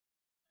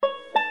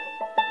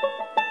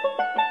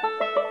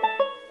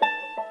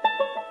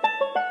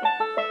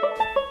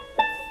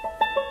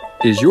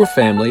Is your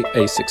family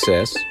a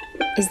success?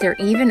 Is there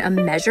even a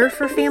measure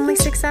for family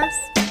success?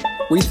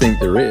 We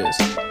think there is,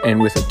 and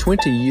with a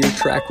 20-year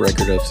track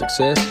record of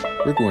success,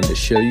 we're going to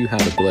show you how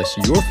to bless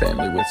your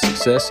family with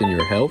success in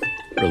your health,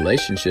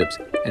 relationships,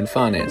 and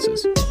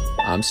finances.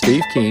 I'm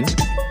Steve Keene.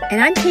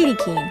 And I'm Katie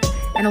Keene,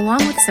 and along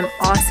with some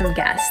awesome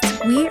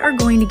guests, we are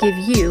going to give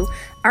you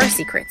our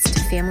secrets to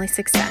family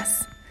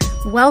success.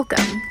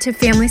 Welcome to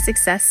Family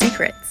Success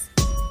Secrets.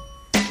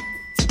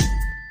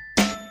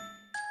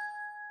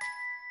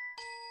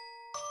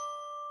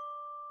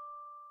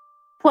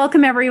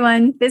 Welcome,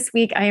 everyone. This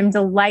week, I am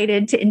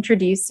delighted to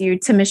introduce you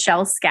to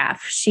Michelle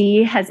Scaff.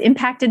 She has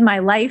impacted my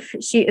life.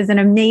 She is an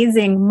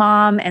amazing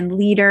mom and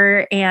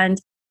leader,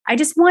 and I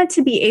just want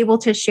to be able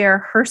to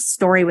share her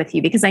story with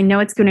you because I know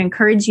it's going to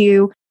encourage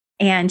you,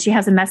 and she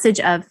has a message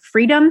of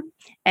freedom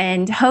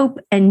and hope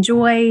and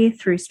joy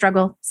through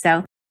struggle.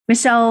 So,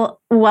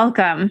 Michelle,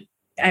 welcome.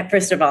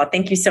 First of all,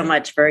 thank you so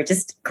much for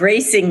just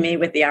gracing me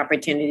with the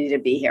opportunity to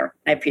be here.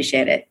 I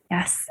appreciate it.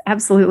 Yes,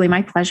 absolutely.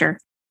 My pleasure.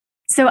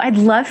 So I'd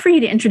love for you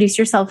to introduce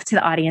yourself to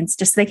the audience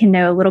just so they can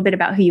know a little bit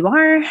about who you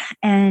are.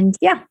 And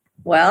yeah.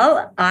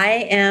 Well,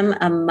 I am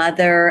a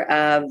mother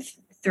of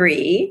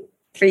three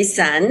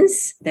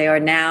sons. They are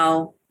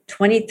now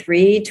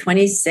 23,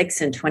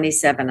 26, and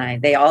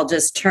 27. They all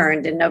just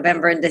turned in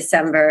November and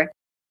December.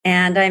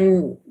 And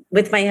I'm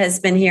with my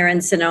husband here in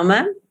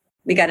Sonoma.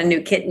 We got a new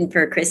kitten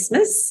for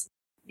Christmas.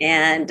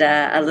 And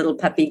a little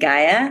puppy,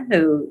 Gaia,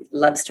 who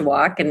loves to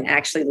walk and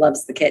actually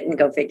loves the kitten,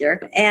 go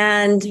figure.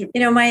 And, you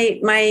know,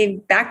 my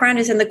background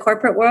is in the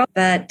corporate world,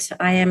 but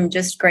I am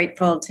just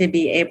grateful to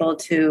be able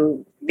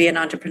to be an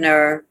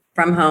entrepreneur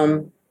from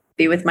home,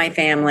 be with my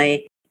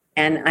family.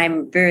 And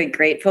I'm very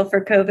grateful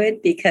for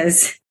COVID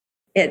because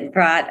it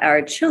brought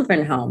our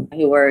children home,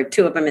 who were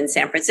two of them in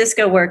San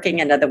Francisco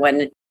working, another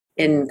one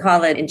in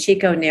college in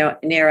Chico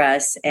near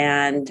us.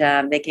 And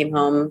they came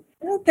home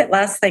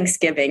last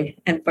Thanksgiving.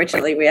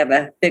 Unfortunately, we have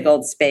a big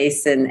old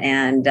space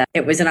and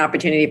it was an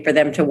opportunity for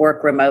them to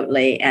work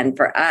remotely and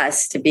for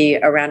us to be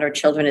around our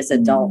children as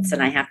adults.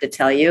 And I have to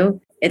tell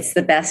you, it's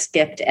the best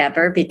gift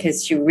ever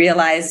because you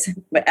realize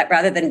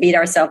rather than beat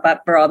ourselves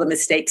up for all the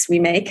mistakes we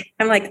make,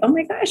 I'm like, oh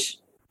my gosh,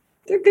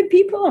 they're good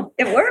people.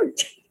 It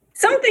worked.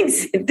 Some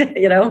things,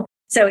 you know.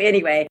 So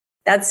anyway,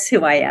 that's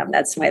who I am.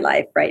 That's my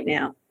life right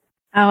now.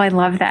 Oh, I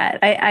love that.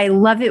 I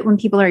love it when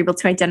people are able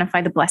to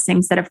identify the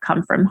blessings that have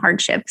come from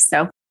hardship.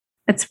 So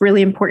that's a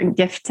really important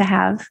gift to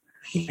have.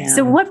 Yeah.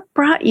 So what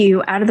brought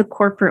you out of the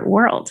corporate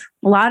world?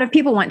 A lot of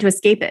people want to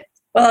escape it.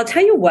 Well, I'll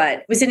tell you what,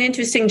 it was an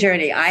interesting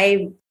journey.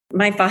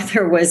 My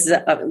father was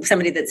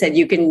somebody that said,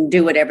 you can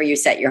do whatever you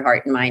set your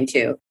heart and mind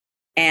to.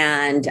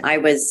 And I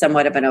was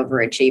somewhat of an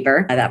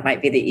overachiever. That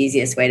might be the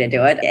easiest way to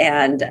do it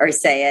or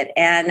say it.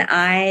 And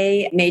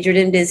I majored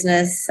in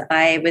business.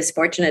 I was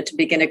fortunate to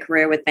begin a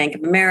career with Bank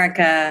of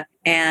America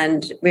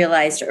and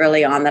realized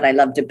early on that I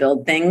love to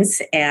build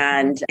things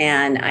and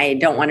I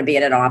don't want to be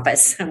in an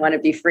office. I want to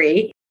be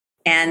free.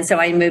 And so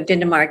I moved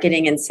into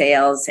marketing and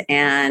sales,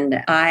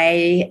 and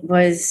I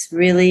was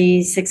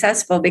really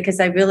successful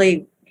because I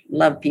really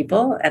love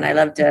people and I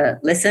love to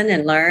listen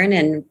and learn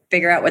and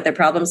figure out what their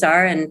problems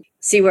are and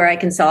see where I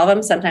can solve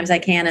them. Sometimes I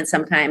can and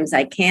sometimes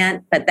I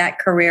can't. But that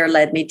career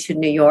led me to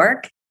New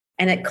York,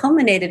 and it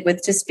culminated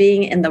with just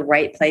being in the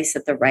right place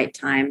at the right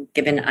time,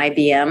 given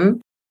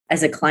IBM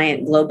as a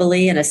client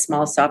globally in a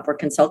small software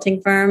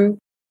consulting firm.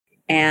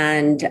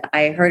 And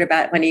I heard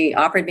about when he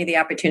offered me the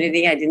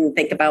opportunity, I didn't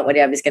think about what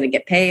I was going to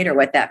get paid or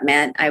what that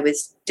meant.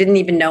 Didn't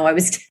even know I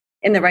was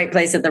in the right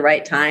place at the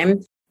right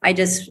time.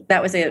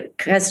 That was a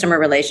customer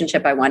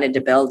relationship I wanted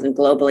to build, and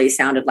globally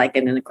sounded like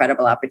an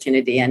incredible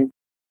opportunity. And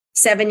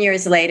 7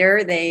 years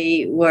later,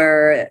 they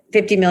were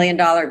 $50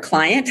 million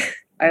client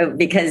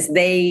because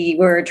they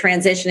were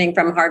transitioning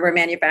from hardware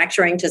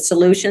manufacturing to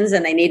solutions,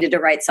 and they needed to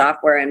write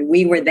software. And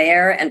we were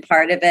there and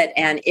part of it.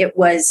 And it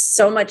was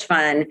so much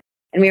fun.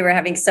 And we were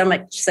having so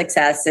much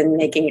success and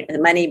making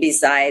money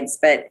besides.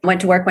 But I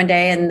went to work one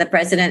day and the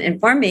president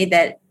informed me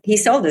that he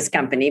sold his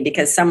company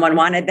because someone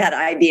wanted that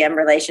IBM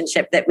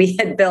relationship that we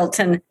had built.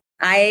 And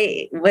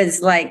I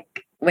was like,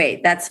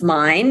 wait, that's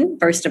mine.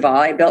 First of all,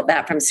 I built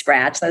that from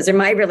scratch. Those are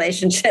my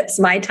relationships,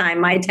 my time,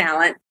 my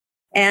talent.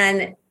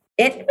 And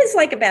it was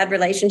like a bad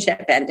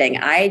relationship ending.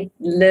 I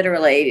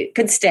literally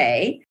could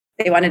stay.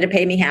 They wanted to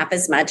pay me half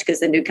as much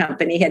because the new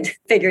company had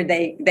figured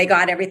they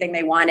got everything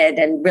they wanted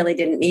and really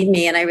didn't need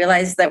me. And I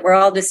realized that we're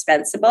all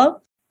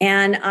dispensable.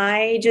 And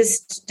I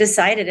just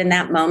decided in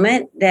that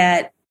moment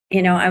that,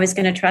 you know, I was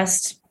going to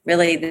trust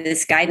really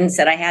this guidance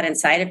that I had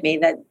inside of me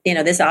that, you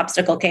know, this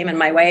obstacle came in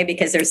my way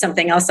because there's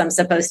something else I'm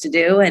supposed to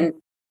do. And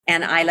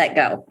I let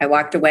go. I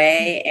walked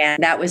away.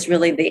 And that was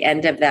really the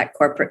end of that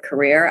corporate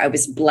career. I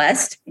was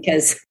blessed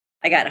because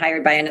I got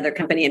hired by another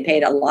company and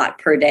paid a lot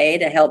per day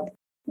to help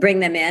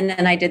bring them in.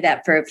 And I did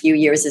that for a few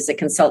years as a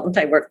consultant.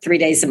 I worked 3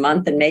 days a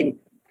month and made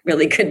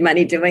really good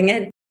money doing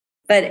it.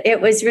 But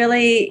it was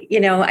really, you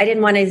know, I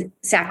didn't want to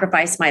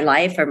sacrifice my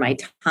life or my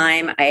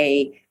time.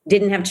 I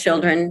didn't have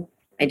children.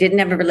 I didn't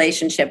have a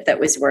relationship that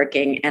was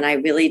working. And I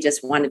really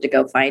just wanted to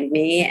go find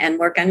me and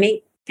work on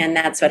me. And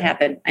that's what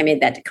happened. I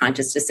made that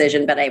conscious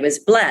decision, but I was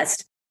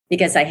blessed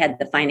because I had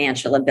the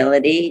financial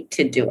ability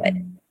to do it.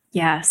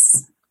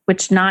 Yes,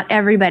 which not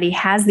everybody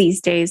has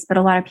these days, but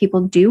a lot of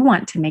people do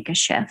want to make a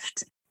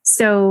shift.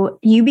 So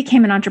you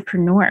became an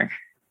entrepreneur.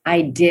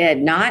 I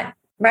did not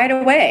right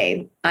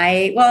away.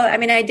 I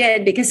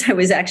did because I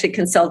was actually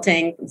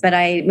consulting, but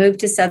I moved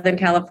to Southern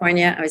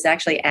California. I was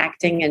actually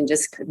acting and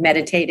just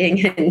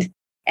meditating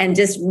and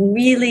just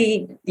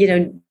really,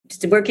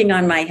 just working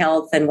on my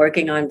health and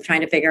working on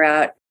trying to figure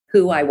out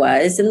who I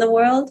was in the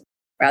world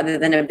rather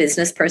than a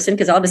business person.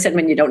 Because all of a sudden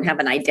when you don't have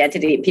an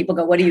identity, people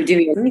go, what do you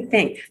do? Let me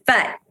think.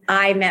 But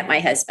I met my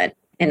husband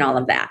in all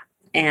of that.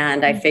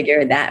 And I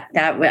figured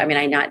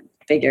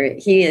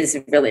he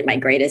is really my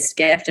greatest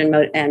gift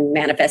and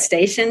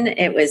manifestation.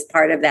 It was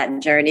part of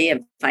that journey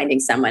of finding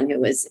someone who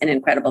was an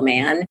incredible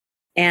man.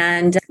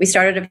 And we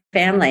started a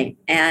family.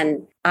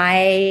 And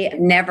I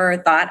never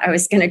thought I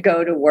was going to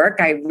go to work.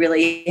 I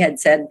really had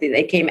said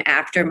they came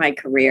after my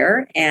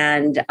career.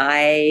 And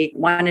I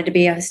wanted to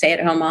be a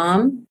stay-at-home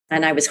mom.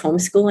 And I was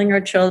homeschooling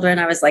our children.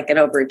 I was like an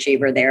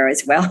overachiever there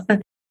as well.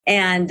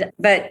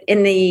 But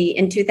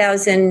in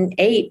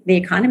 2008, the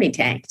economy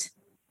tanked.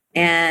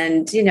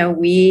 And,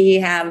 we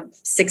have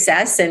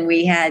success and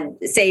we had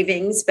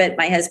savings, but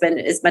my husband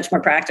is much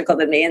more practical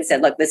than me and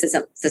said, look, this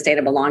isn't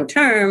sustainable long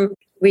term.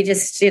 We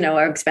just,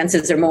 our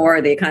expenses are more,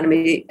 the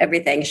economy,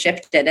 everything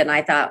shifted. And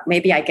I thought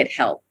maybe I could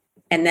help.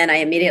 And then I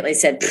immediately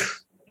said,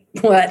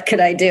 what could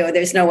I do?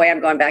 There's no way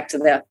I'm going back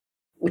to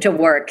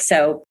work.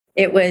 So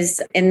it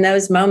was in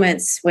those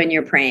moments when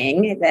you're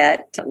praying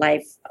that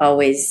life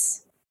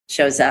always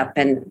shows up.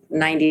 And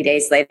 90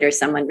 days later,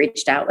 someone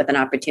reached out with an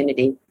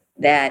opportunity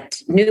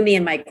that knew me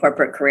in my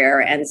corporate career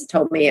and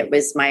told me it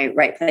was my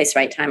right place,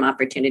 right time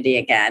opportunity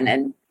again.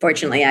 And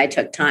fortunately, I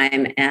took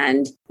time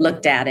and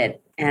looked at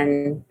it,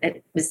 and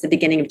it was the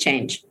beginning of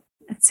change.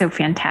 That's so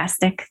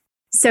fantastic.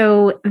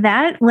 So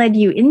that led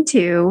you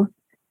into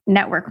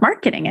network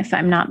marketing, if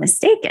I'm not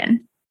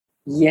mistaken.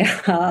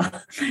 Yeah,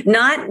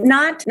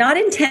 not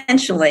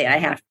intentionally, I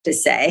have to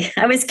say.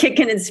 I was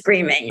kicking and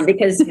screaming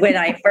because when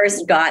I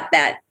first got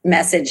that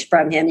message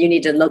from him, you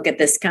need to look at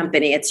this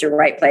company. It's your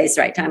right place,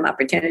 right time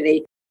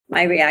opportunity.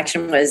 My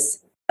reaction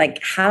was like,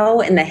 how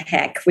in the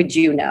heck would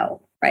you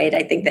know? Right.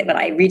 I think that when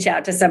I reach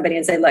out to somebody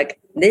and say, look,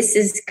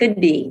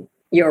 could be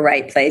your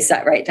right place,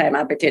 that right time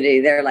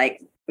opportunity, they're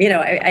like,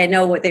 I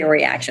know what their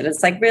reaction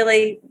is like,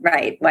 really?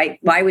 Right.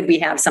 Why would we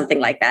have something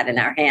like that in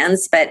our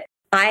hands? But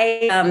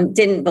I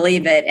didn't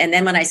believe it. And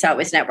then when I saw it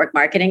was network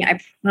marketing, I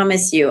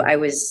promise you, I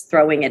was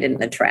throwing it in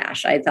the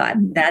trash. I thought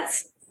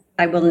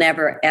I will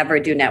never, ever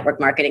do network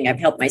marketing. I've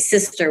helped my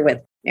sister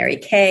with Mary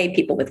Kay,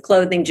 people with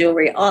clothing,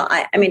 jewelry.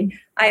 I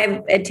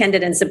have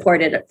attended and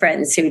supported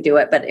friends who do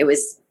it, but it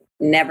was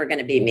never going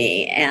to be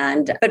me.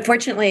 But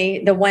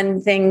fortunately, the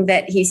one thing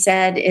that he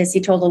said is he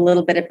told a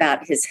little bit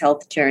about his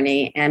health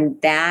journey, and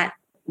that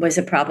was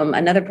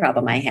another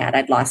problem I had.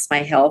 I'd lost my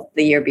health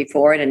the year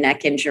before in a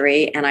neck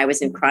injury, and I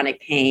was in chronic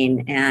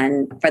pain.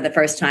 And for the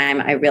first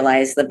time, I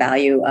realized the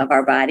value of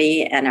our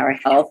body and our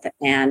health.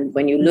 And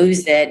when you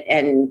lose it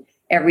and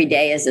every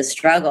day is a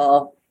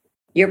struggle,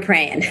 you're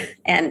praying.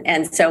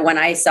 And so when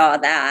I saw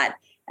that,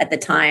 at the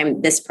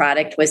time, this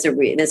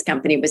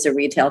company was a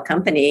retail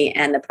company,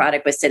 and the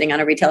product was sitting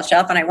on a retail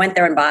shelf. And I went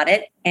there and bought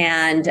it.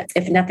 And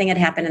if nothing had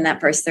happened in that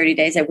first 30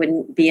 days, I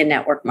wouldn't be a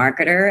network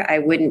marketer. I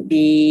wouldn't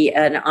be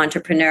an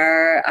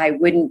entrepreneur. I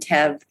wouldn't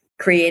have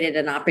created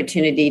an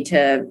opportunity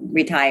to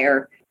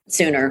retire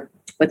sooner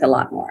with a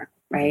lot more,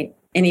 right?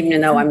 And even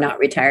though I'm not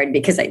retired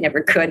because I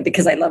never could,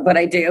 because I love what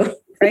I do,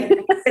 right?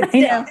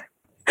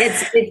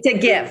 It's a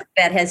gift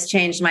that has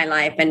changed my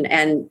life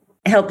and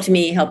helped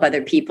me help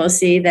other people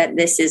see that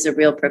this is a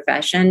real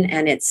profession,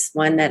 and it's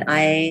one that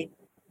I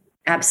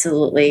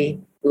absolutely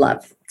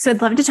love. So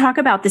I'd love to talk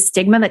about the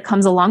stigma that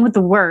comes along with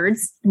the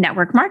words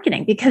network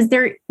marketing, because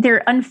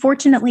there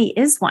unfortunately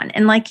is one.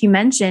 And like you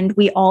mentioned,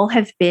 we all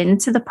have been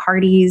to the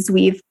parties.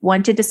 We've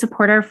wanted to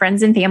support our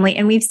friends and family,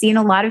 and we've seen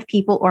a lot of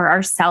people or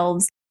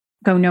ourselves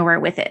go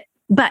nowhere with it.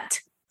 But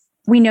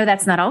we know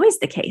that's not always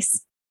the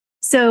case.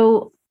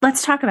 So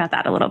let's talk about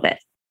that a little bit.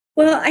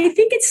 Well, I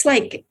think it's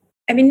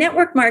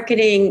network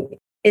marketing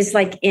is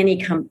like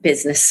any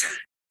business.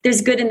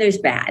 There's good and there's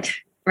bad,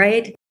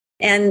 right?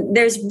 And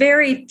there's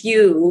very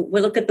few,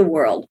 we look at the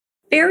world,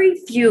 very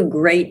few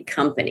great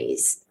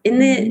companies in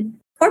the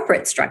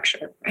corporate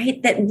structure,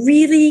 right? That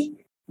really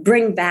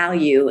bring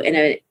value in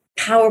a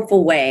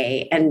powerful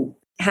way and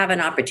have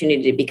an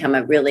opportunity to become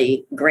a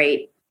really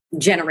great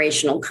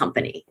generational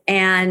company.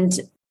 And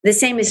the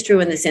same is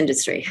true in this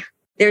industry.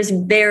 There's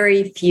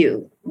very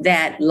few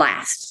that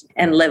last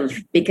and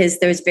live because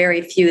there's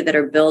very few that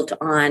are built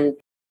on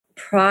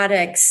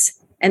products.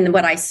 And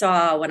what I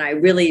saw when I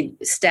really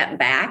stepped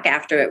back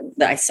after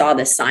I saw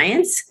the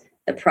science,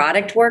 the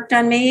product worked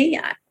on me.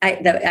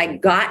 I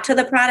got to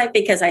the product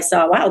because I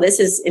saw, wow, this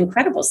is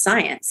incredible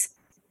science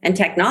and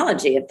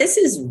technology. If this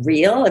is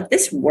real, if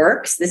this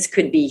works, this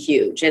could be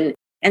huge. And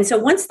And so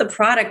once the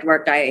product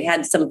worked, I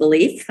had some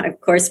belief. I,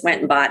 of course, went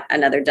and bought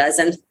another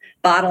dozen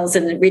bottles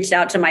and reached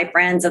out to my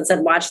friends and said,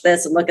 watch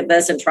this and look at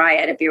this and try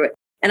it.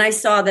 And I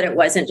saw that it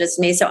wasn't just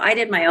me. So I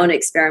did my own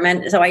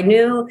experiment. So I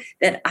knew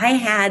that I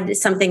had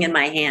something in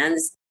my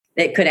hands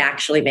that could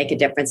actually make a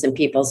difference in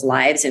people's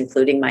lives,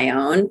 including my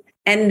own.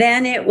 And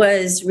then it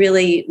was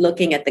really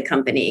looking at the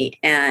company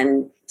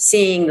and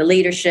seeing the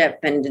leadership,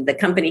 and the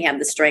company have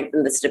the strength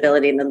and the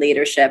stability and the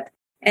leadership.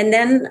 And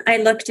then I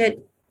looked at,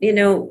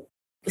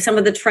 some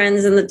of the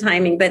trends and the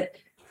timing, but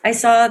I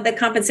saw the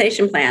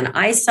compensation plan.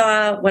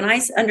 When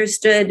I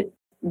understood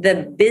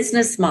the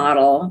business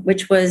model,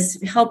 which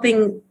was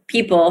helping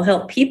people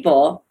help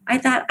people, I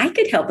thought I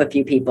could help a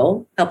few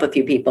people, help a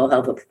few people,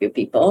 help a few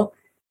people.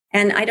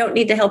 And I don't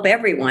need to help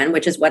everyone,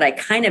 which is what I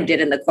kind of did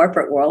in the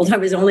corporate world. I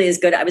was only as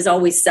good. I was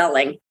always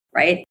selling,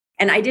 right?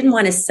 And I didn't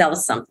want to sell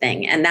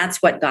something. And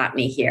that's what got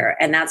me here.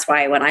 And that's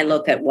why when I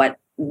look at what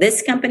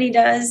this company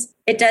does,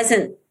 it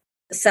doesn't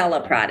sell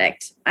a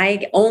product.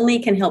 I only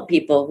can help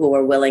people who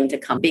are willing to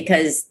come,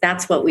 because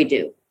that's what we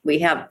do. We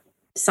have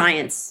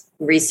science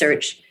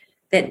research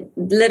that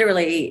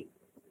literally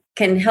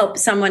can help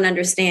someone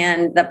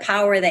understand the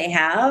power they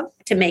have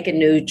to make a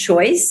new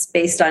choice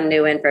based on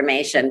new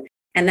information.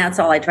 And that's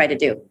all I try to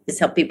do, is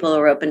help people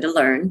who are open to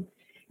learn.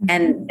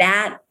 And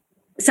that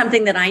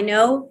something that I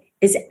know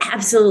is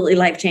absolutely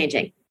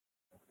life-changing.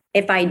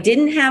 If I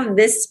didn't have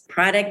this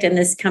product and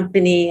this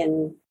company,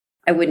 and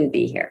I wouldn't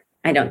be here.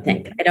 I don't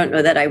think. I don't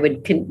know that I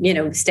would,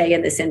 stay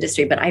in this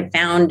industry, but I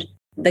found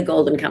the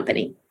golden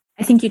company.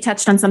 I think you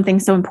touched on something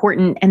so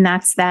important, and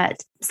that's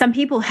that some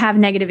people have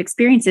negative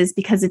experiences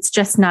because it's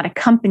just not a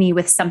company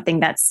with something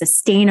that's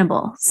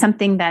sustainable,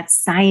 something that's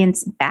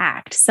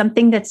science-backed,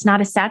 something that's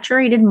not a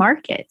saturated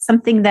market,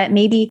 something that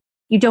maybe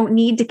you don't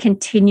need to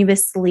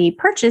continuously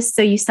purchase.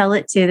 So you sell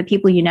it to the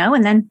people you know,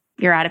 and then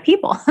you're out of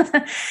people.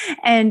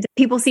 And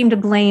people seem to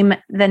blame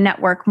the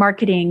network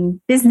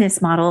marketing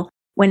business model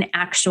when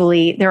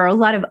actually there are a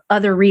lot of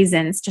other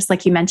reasons, just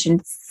like you mentioned,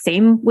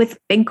 same with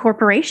big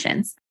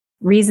corporations,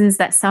 reasons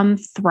that some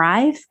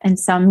thrive and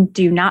some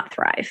do not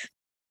thrive.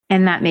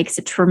 And that makes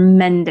a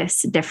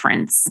tremendous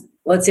difference.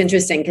 Well, it's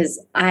interesting because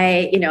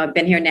I've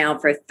been here now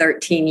for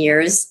 13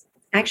 years,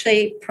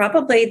 actually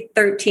probably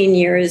 13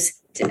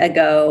 years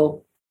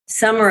ago,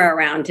 somewhere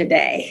around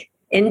today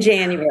in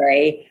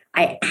January,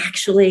 I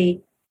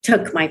actually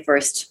took my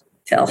first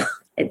pill.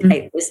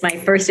 It was my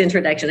first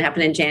introduction. It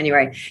happened in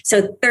January.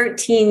 So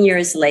 13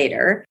 years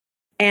later.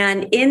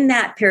 And in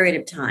that period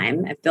of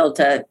time, I've built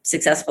a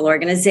successful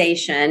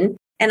organization,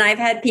 and I've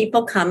had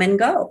people come and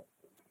go,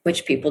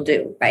 which people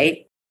do,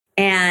 right?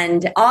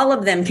 And all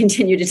of them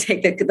continue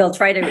to they'll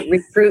try to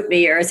recruit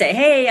me or say,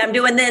 hey, I'm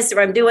doing this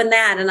or I'm doing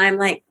that. And I'm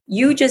like,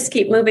 you just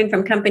keep moving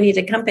from company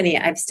to company.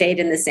 I've stayed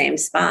in the same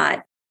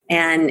spot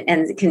and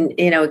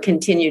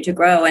continue to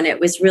grow. And it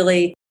was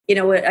really,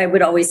 what I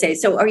would always say,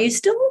 so are you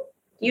still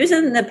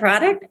using the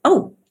product?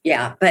 Oh,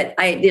 yeah, but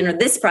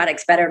this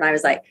product's better. And I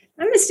was like,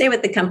 I'm going to stay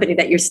with the company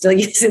that you're still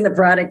using the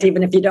product,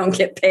 even if you don't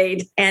get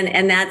paid.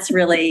 And that's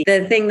really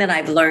the thing that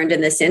I've learned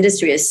in this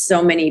industry is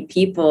so many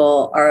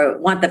people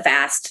want the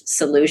fast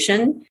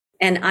solution.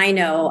 And I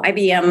know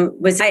IBM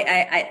was,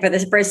 I for the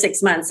first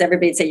 6 months,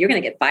 everybody'd say, you're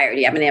going to get fired.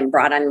 You haven't even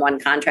brought on one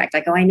contract. I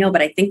go, I know,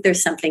 but I think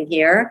there's something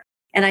here.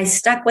 And I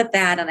stuck with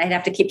that. And I'd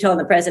have to keep telling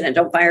the president,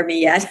 don't fire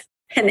me yet.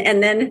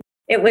 And then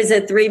it was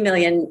a $3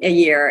 million a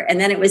year.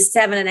 And then it was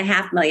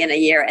 $7.5 million a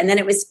year. And then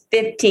it was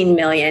 $15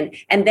 million.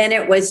 And then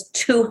it was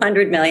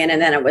 $200 million.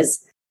 And then it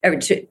was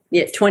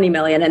 $20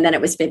 million. And then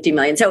it was $50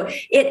 million. So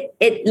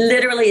it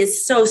literally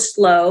is so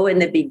slow in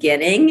the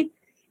beginning.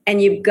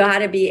 And you've got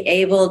to be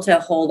able to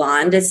hold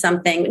on to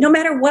something, no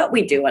matter what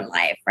we do in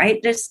life,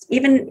 right? Just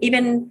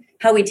even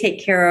how we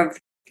take care of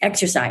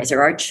exercise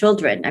or our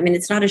children. I mean,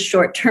 it's not a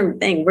short-term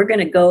thing. We're going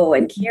to go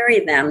and carry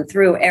them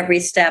through every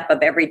step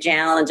of every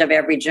challenge of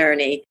every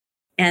journey.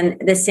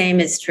 And the same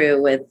is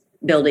true with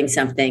building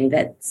something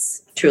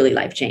that's truly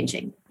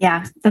life-changing.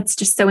 Yeah, that's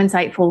just so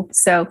insightful.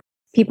 So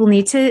people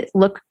need to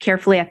look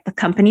carefully at the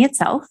company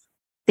itself.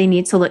 They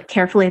need to look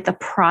carefully at the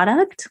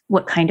product,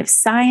 what kind of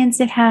science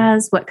it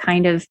has, what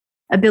kind of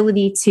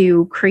ability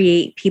to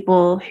create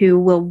people who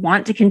will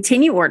want to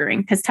continue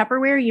ordering. Because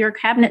Tupperware, your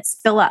cabinets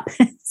fill up.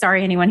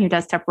 Sorry, anyone who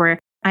does Tupperware.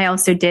 I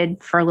also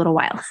did for a little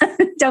while.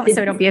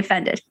 Don't be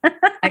offended.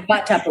 I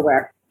bought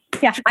Tupperware.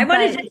 Yeah, I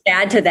wanted to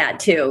add to that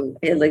too.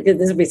 Like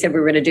this, we said we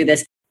were going to do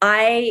this.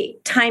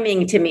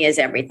 Timing to me is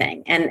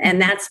everything.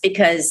 And that's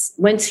because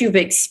once you've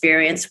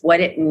experienced what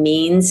it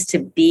means to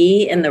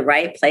be in the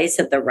right place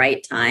at the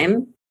right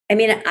time. I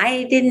mean,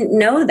 I didn't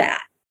know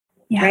that,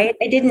 right?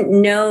 I didn't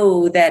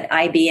know that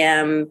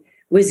IBM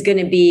was going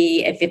to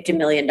be a $50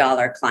 million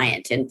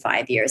client in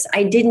 5 years.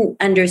 I didn't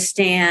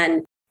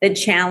understand the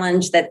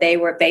challenge that they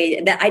were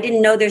facing, that I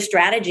didn't know their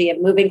strategy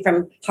of moving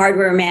from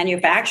hardware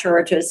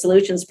manufacturer to a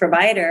solutions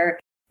provider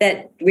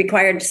that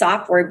required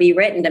software be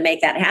written to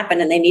make that happen.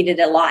 And they needed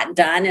a lot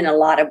done in a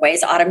lot of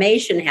ways.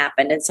 Automation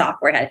happened and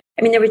software had.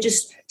 I mean, there was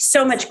just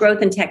so much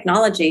growth in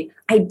technology.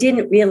 I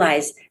didn't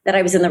realize that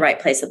I was in the right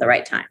place at the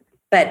right time.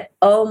 But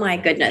oh my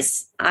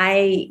goodness,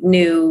 I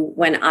knew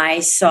when I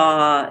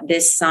saw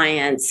this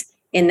science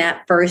in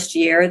that first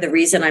year, the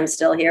reason I'm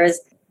still here is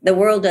the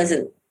world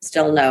doesn't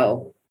still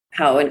know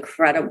how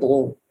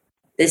incredible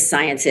this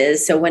science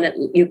is. So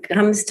when it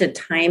comes to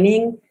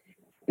timing,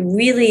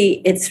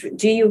 really it's,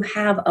 do you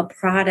have a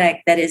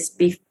product that is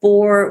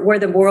before where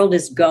the world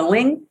is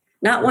going,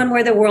 not one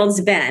where the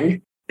world's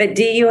been, but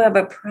do you have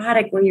a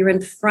product where you're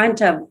in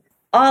front of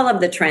all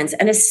of the trends,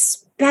 and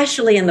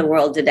especially in the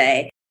world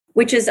today,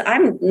 which is,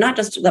 I'm not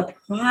just the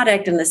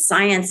product and the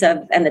science of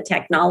and the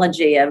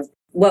technology of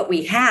what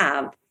we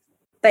have,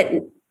 but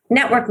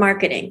network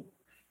marketing.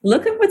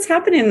 Look at what's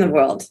happening in the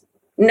world.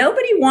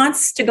 Nobody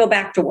wants to go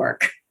back to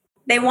work.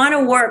 They want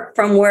to work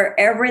from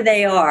wherever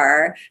they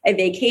are, a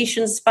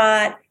vacation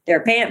spot,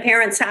 their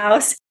parents'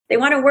 house. They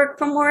want to work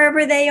from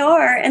wherever they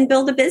are and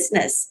build a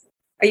business.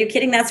 Are you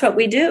kidding? That's what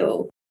we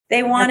do.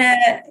 They want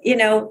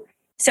to,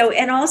 so,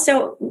 and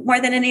also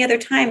more than any other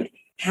time,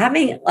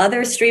 having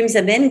other streams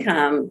of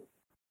income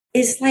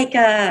is like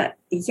I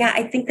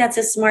think that's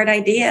a smart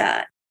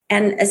idea.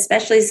 And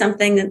especially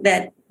something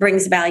that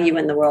brings value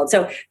in the world.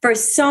 So for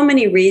so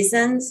many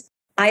reasons,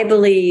 I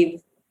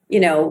believe,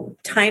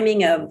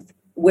 timing of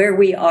where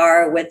we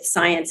are with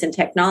science and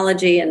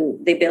technology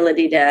and the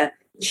ability to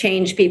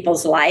change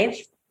people's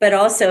life, but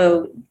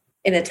also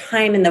in a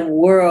time in the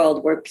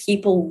world where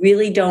people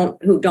really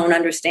who don't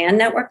understand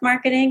network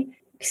marketing,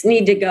 just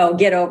need to go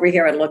get over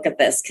here and look at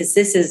this, because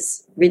this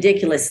is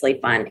ridiculously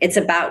fun. It's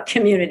about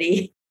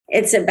community.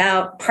 It's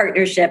about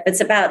partnership. It's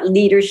about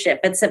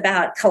leadership. It's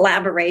about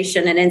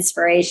collaboration and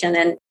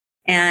inspiration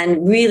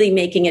and really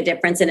making a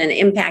difference and an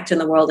impact in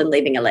the world and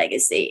leaving a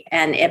legacy.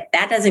 And if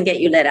that doesn't get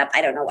you lit up,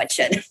 I don't know what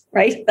should,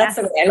 right? That's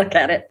the way I look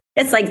at it.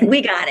 It's like,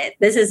 we got it.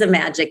 This is a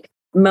magic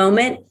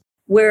moment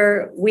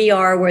where we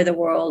are, where the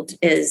world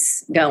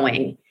is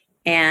going.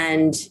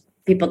 And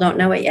people don't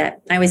know it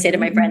yet. I always say to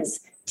my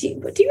friends, do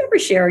you ever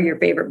share your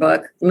favorite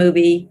book,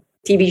 movie,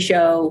 TV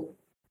show,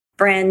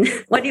 friend?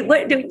 What do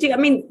you, I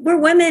mean, we're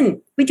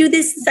women. We do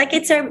this. It's like,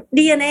 it's our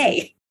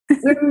DNA.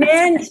 We're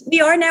men.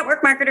 We are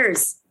network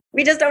marketers.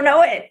 We just don't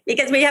know it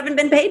because we haven't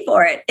been paid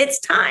for it. It's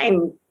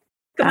time.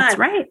 That's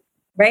right.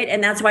 Right.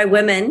 And that's why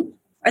women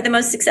are the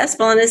most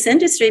successful in this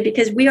industry,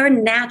 because we are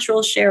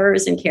natural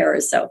sharers and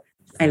carers. So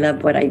I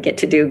love what I get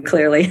to do.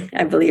 Clearly,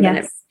 I believe in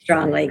it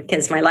strongly,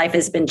 because my life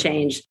has been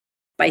changed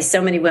by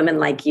so many women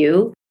like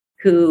you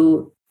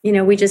who,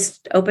 we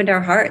just opened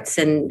our hearts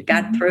and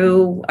got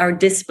through our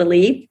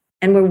disbelief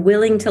and we're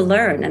willing to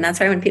learn. And that's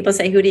why when people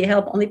say, who do you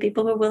help? Only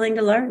people who are willing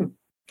to learn.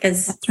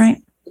 Because that's right.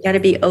 You got to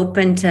be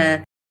open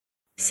to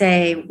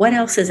say, what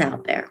else is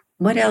out there?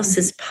 What else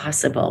is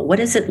possible? What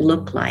does it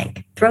look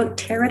like?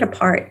 Tear it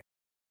apart,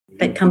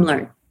 but come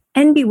learn.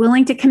 And be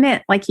willing to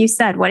commit. Like you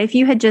said, what if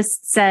you had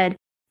just said,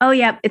 oh,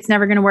 yeah, it's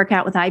never going to work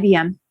out with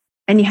IBM,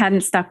 and you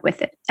hadn't stuck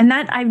with it? And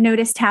that I've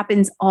noticed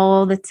happens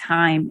all the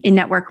time in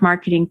network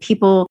marketing.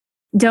 People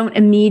don't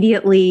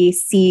immediately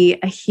see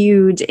a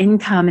huge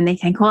income and they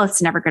think, well,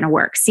 it's never going to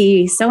work.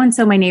 See,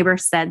 so-and-so, my neighbor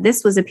said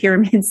this was a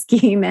pyramid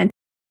scheme, and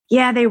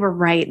yeah, they were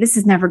right. This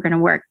is never going to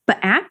work. But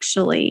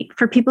actually,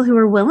 for people who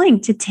are willing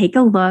to take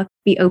a look,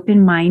 be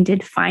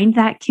open-minded, find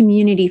that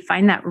community,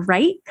 find that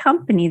right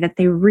company that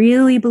they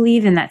really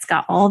believe in, that's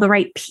got all the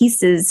right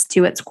pieces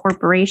to its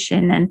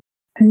corporation and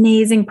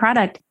amazing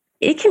product,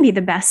 it can be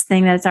the best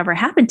thing that's ever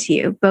happened to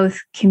you,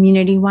 both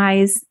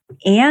community-wise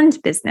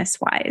and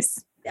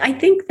business-wise. I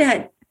think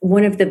that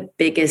one of the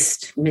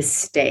biggest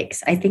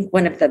mistakes, I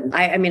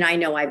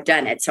know I've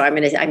done it, so I'm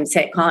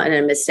calling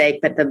it a mistake,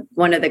 but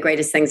one of the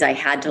greatest things I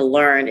had to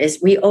learn is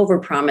we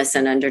overpromise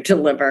and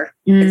underdeliver.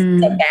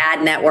 It's a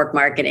bad network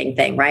marketing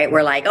thing, right?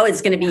 We're like, oh,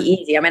 it's going to be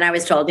easy. I mean, I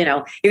was told,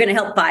 you're going to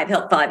help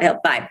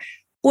five.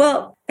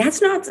 Well,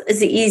 that's not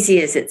as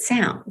easy as it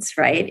sounds,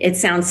 right? It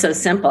sounds so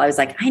simple. I was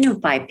like, I know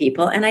 5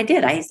 people, and I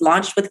did. I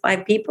launched with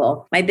 5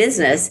 people, my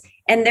business,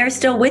 and they're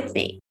still with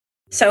me.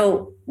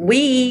 So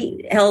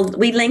we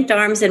linked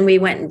arms and we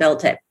went and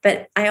built it.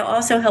 But I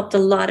also helped a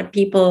lot of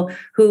people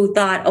who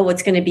thought, oh,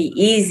 it's going to be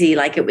easy,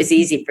 like it was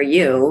easy for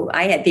you.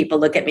 I had people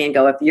look at me and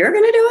go, if you're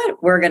going to do it,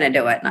 we're going to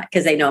do it. Not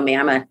because they know me.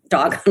 I'm a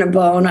dog on a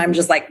bone. I'm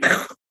just like,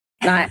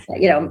 not,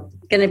 going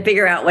to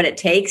figure out what it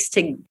takes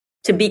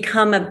to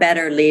become a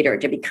better leader,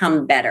 to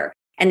become better.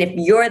 And if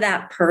you're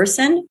that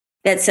person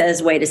that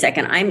says, wait a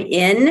second,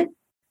 I'm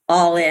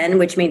all in,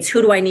 which means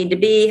who do I need to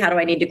be? How do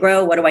I need to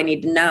grow? What do I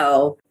need to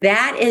know?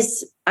 That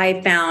is,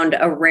 I found,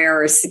 a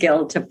rare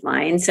skill to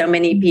find. So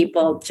many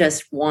people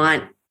just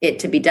want it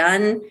to be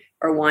done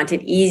or want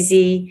it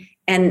easy.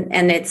 And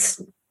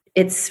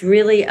it's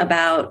really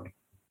about,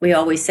 we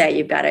always say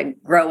you've got to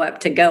grow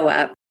up to go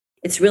up.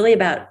 It's really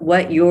about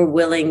what you're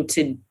willing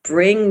to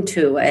bring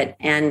to it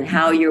and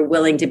how you're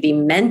willing to be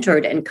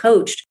mentored and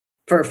coached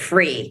for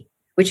free,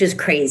 which is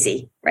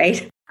crazy,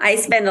 right? I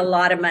spend a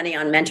lot of money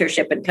on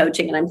mentorship and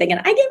coaching, and I'm thinking,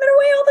 I give it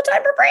away all the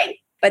time for free.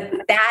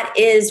 But that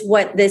is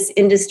what this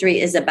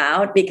industry is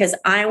about, because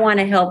I want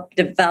to help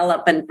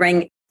develop and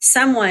bring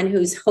someone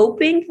who's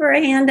hoping for a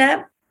hand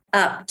up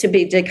up to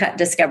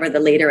discover the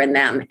leader in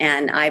them.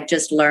 And I've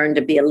just learned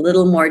to be a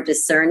little more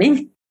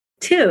discerning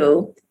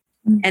too,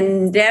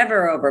 and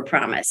never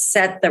overpromise.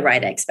 Set the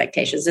right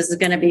expectations. This is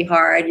going to be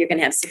hard. You're going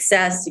to have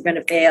success. You're going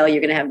to fail.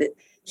 You're going to have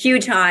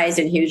huge highs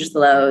and huge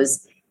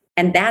lows.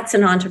 And that's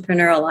an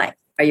entrepreneurial life.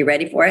 Are you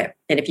ready for it?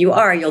 And if you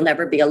are, you'll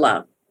never be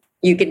alone.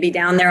 You can be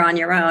down there on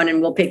your own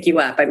and we'll pick you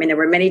up. I mean, there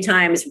were many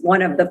times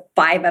one of the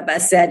 5 of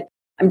us said,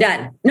 I'm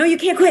done. No, you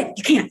can't quit.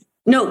 You can't.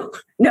 No,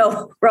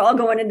 we're all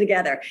going in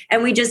together.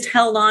 And we just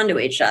held on to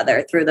each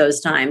other through those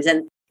times.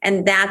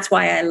 And that's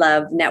why I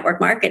love network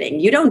marketing.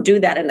 You don't do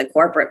that in the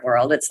corporate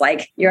world. It's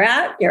like, you're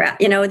out.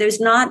 There's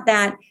not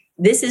that.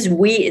 This is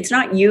we. It's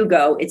not you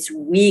go. It's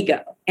we go.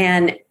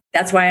 And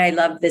that's why I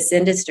love this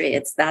industry.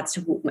 That's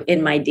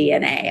in my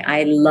DNA.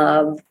 I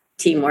love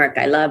teamwork.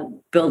 I love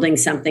building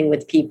something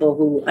with people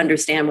who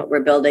understand what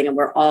we're building, and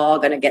we're all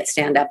going to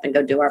stand up and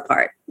go do our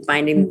part.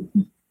 Finding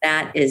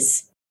that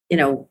is,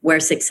 where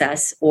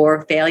success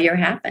or failure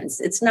happens.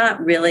 It's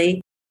not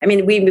really,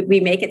 we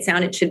make it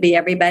sound it should be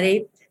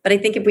everybody, but I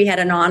think if we had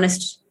an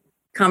honest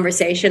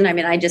conversation,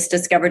 I just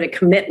discovered a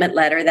commitment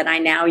letter that I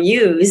now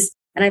use.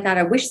 And I thought,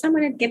 I wish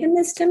someone had given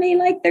this to me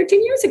like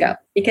 13 years ago,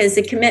 because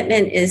the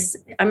commitment is,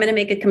 I'm going to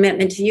make a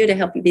commitment to you to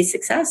help you be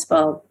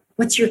successful.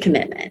 What's your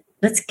commitment?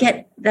 Let's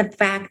get the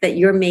fact that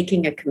you're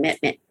making a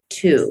commitment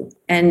to.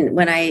 And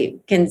when I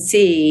can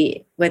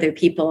see whether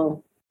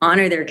people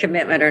honor their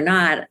commitment or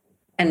not,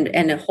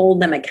 and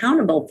hold them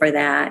accountable for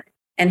that,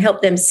 and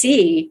help them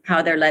see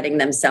how they're letting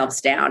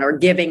themselves down or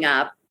giving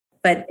up.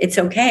 But it's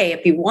okay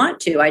if you want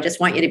to. I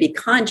just want you to be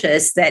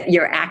conscious that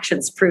your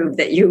actions prove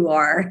that you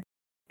are.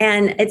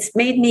 And it's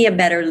made me a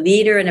better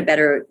leader and a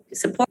better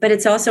support, but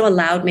it's also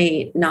allowed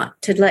me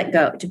not to let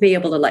go, to be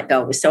able to let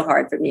go. It was so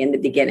hard for me in the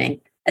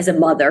beginning as a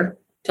mother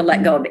to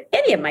let go of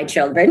any of my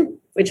children,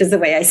 which is the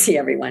way I see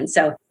everyone.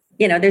 So,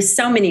 there's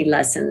so many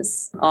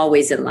lessons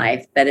always in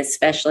life, but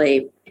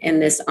especially in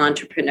this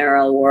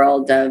entrepreneurial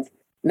world of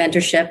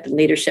mentorship and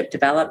leadership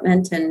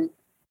development. And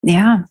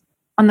yeah,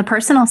 on the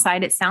personal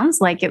side, it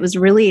sounds like it was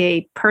really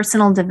a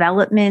personal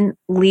development,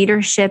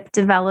 leadership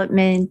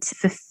development,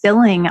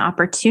 fulfilling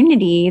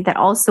opportunity that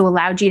also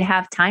allowed you to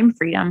have time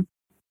freedom.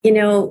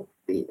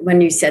 When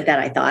you said that,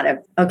 I thought of,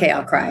 okay,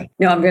 I'll cry.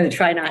 No, I'm going to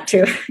try not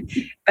to.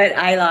 But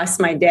I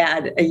lost my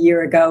dad a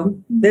year ago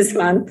this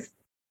month.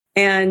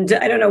 And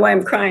I don't know why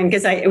I'm crying,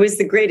 because it was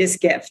the greatest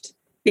gift.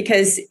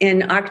 Because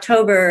in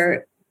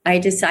October, I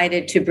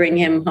decided to bring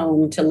him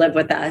home to live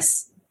with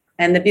us.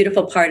 And the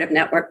beautiful part of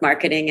network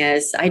marketing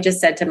is I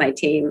just said to my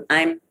team,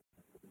 I'm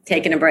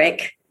taking a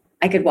break.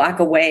 I could walk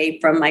away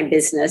from my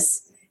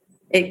business.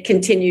 It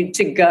continued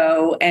to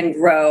go and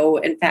grow.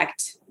 In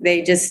fact,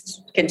 they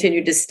just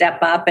continued to step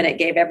up, and it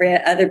gave every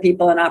other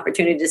people an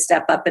opportunity to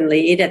step up and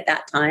lead at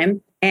that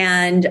time.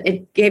 And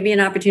it gave me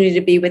an opportunity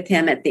to be with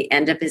him at the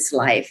end of his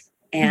life.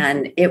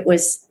 And it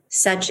was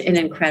such an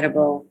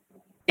incredible,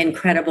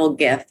 incredible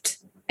gift.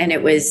 And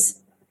it was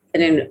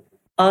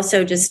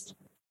also just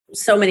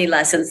so many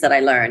lessons that I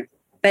learned.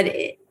 But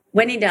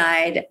when he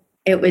died,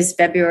 it was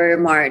February or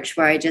March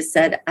where I just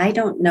said, I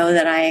don't know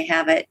that I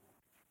have it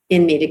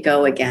in me to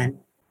go again.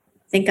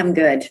 I think I'm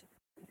good.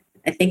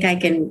 I think I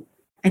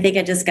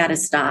just got to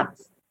stop.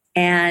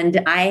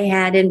 And I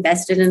had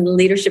invested in the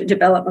leadership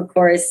development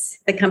course.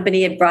 The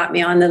company had brought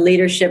me on the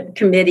leadership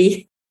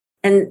committee.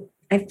 And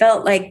I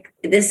felt like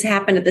this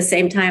happened at the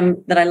same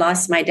time that I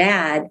lost my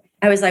dad.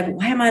 I was like,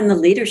 why am I on the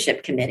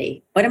leadership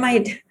committee?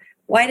 Where's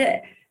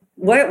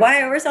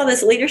all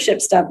this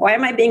leadership stuff? Why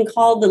am I being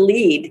called to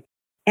lead?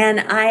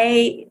 And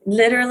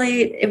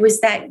it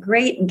was that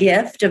great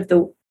gift of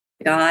the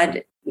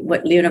God,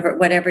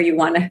 whatever you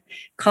want to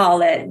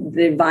call it,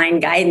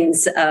 divine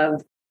guidance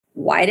of,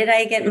 why did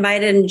I get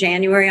invited in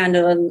January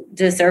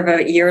to serve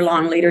a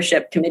year-long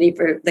leadership committee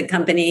for the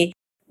company?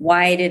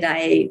 Why did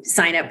I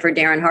sign up for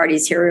Darren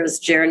Hardy's Hero's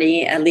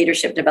Journey, a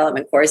leadership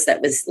development course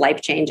that was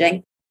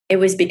life-changing? It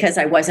was because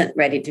I wasn't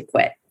ready to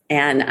quit.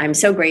 And I'm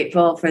so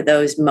grateful for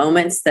those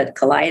moments that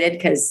collided,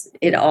 because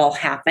it all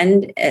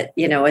happened at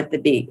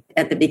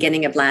the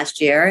beginning of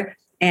last year.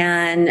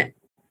 And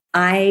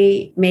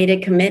I made a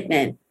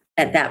commitment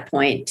at that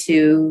point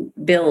to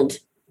build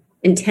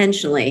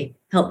intentionally,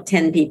 help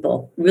 10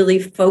 people, really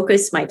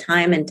focus my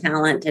time and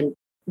talent, and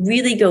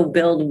really go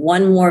build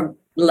one more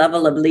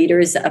level of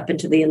leaders up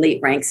into the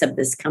elite ranks of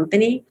this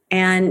company.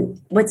 And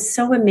what's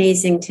so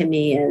amazing to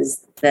me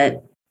is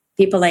that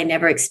people I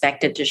never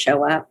expected to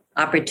show up,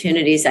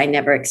 opportunities I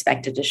never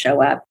expected to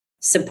show up,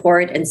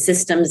 support and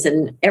systems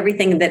and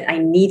everything that I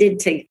needed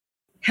to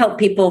help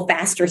people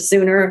faster,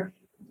 sooner,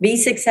 be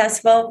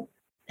successful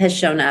has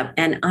shown up.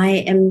 And I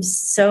am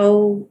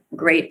so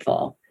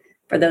grateful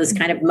for those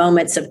kind of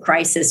moments of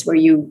crisis where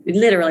you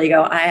literally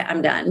go,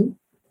 I'm done.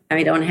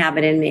 I don't have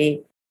it in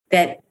me.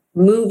 That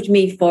moved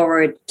me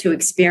forward to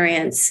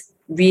experience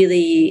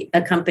really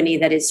a company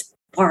that is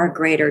far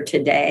greater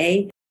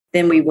today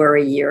than we were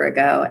a year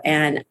ago.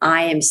 And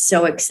I am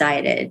so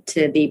excited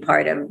to be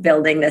part of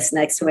building this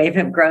next wave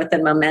of growth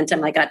and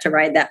momentum. I got to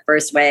ride that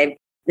first wave.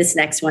 This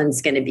next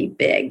one's going to be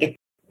big.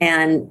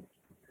 And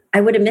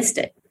I would have missed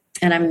it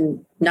and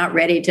I'm not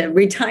ready to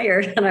retire,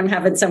 and I'm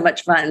having so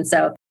much fun.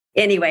 So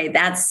anyway,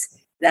 that's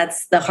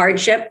the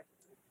hardship,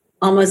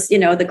 almost,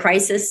 the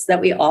crisis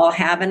that we all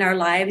have in our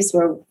lives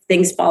where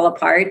things fall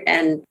apart,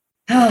 and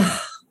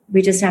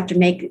we just have to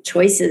make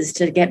choices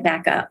to get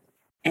back up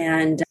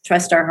and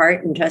trust our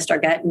heart and trust our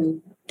gut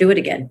and do it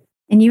again.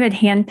 And you had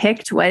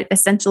handpicked what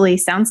essentially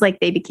sounds like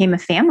they became a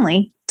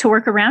family to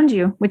work around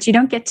you, which you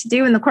don't get to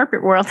do in the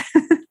corporate world.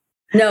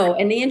 No.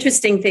 And the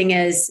interesting thing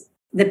is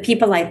the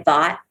people I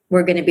thought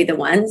were going to be the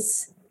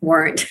ones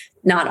weren't,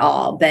 not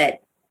all, but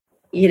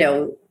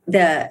there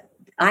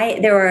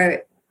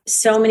are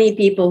so many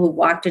people who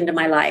walked into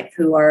my life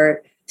who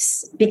are,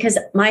 because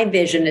my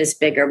vision is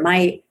bigger.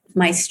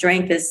 My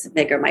strength is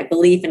bigger. My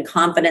belief and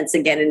confidence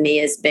again in me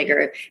is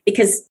bigger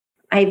because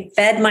I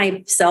fed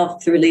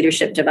myself through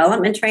leadership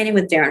development training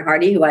with Darren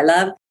Hardy, who I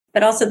love,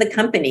 but also the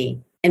company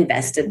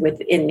invested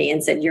within me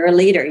and said, "You're a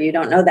leader. You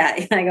don't know that."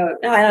 And I go,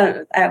 "No, I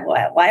don't.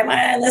 Why am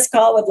I on this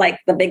call with like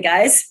the big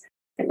guys?"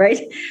 Right.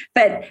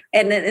 But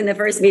and then in the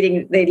first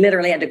meeting, they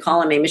literally had to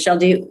call on me,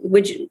 "Michelle, you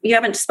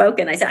haven't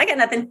spoken?" I said, "I got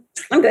nothing.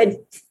 I'm good."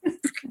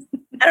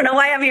 I don't know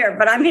why I'm here,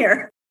 but I'm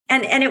here.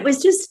 And it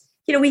was just,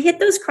 we hit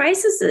those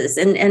crises,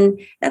 and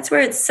that's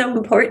where it's so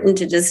important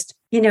to just,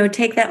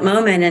 take that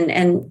moment.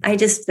 And I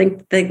just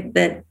think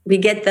that we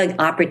get the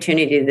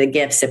opportunity, the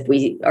gifts, if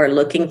we are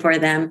looking for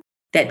them,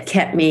 that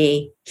kept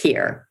me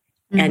here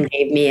and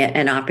gave me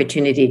an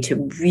opportunity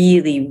to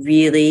really,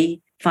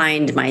 really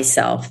find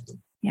myself.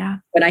 Yeah.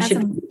 When I should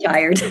be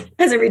retired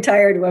as a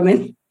retired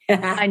woman.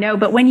 I know.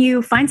 But when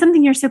you find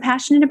something you're so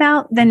passionate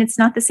about, then it's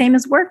not the same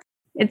as work.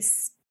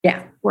 It's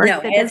work.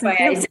 No, that's why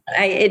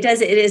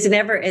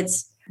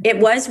it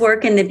was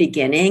work in the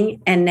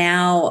beginning, and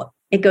now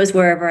it goes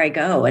wherever I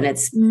go. And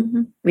it's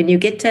when you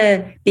get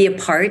to be a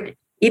part,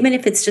 even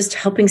if it's just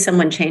helping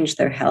someone change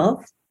their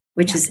health,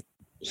 which is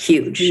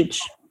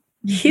huge.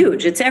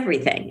 It's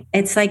everything.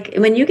 It's like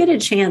when you get a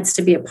chance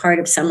to be a part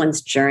of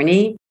someone's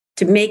journey,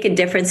 to make a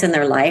difference in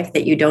their life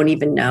that you don't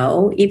even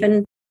know,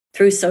 even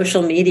through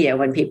social media,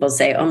 when people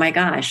say, "Oh my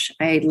gosh,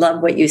 I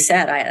love what you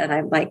said." And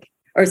I'm like,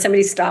 or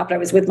somebody stopped. I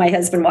was with my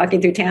husband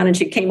walking through town and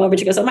she came over.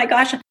 She goes, "Oh my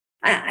gosh,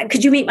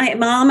 could you meet my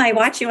mom? I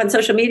watch you on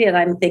social media." And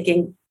I'm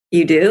thinking,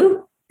 "You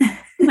do? Oh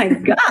my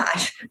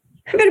gosh,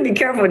 I better be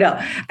careful."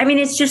 No, I mean,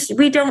 it's just,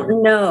 we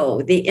don't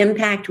know the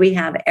impact we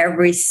have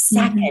every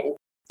second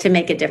to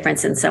make a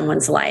difference in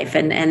someone's life.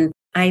 And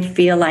I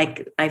feel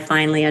like I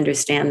finally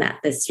understand that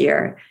this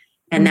year.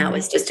 And that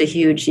was just a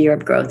huge year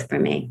of growth for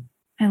me.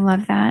 I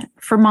love that.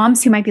 For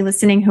moms who might be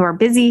listening, who are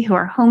busy, who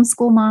are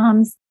homeschool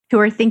moms, who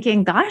are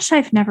thinking, "Gosh,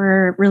 I've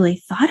never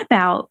really thought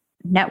about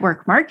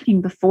network marketing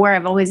before.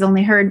 I've always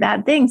only heard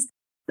bad things."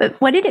 But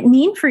what did it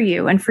mean for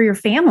you and for your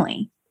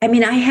family? I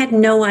mean, I had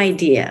no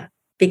idea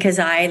because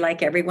I,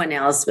 like everyone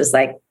else, was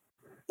like,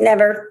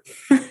 never,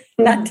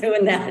 not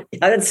doing that.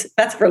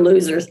 That's for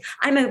losers.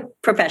 I'm a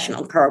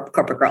professional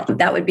corporate girl.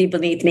 That would be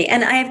beneath me.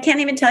 And I can't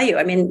even tell you.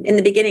 I mean, in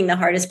the beginning, the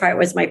hardest part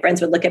was my friends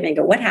would look at me and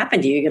go, "What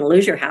happened to you? You're going to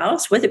lose your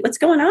house? What's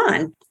going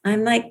on?"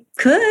 I'm like,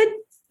 "Could,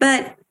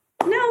 but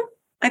no,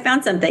 I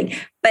found something."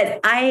 But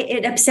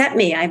it upset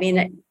me. I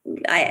mean,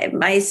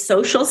 my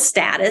social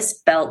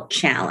status felt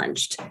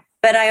challenged,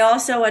 but I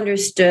also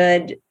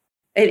understood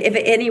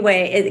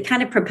it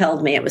kind of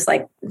propelled me. It was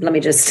like, let me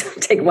just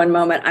take one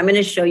moment. I'm going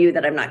to show you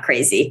that I'm not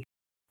crazy.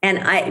 And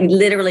I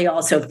literally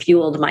also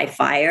fueled my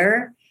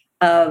fire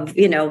of,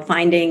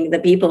 finding the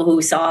people who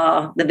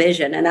saw the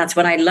vision. And that's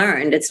what I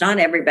learned. It's not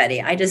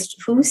everybody.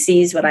 Who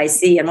sees what I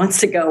see and wants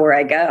to go where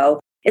I go.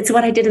 It's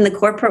what I did in the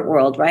corporate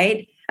world,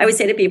 right? I would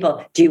say to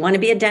people, "Do you want to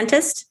be a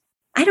dentist?"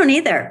 I don't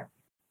either.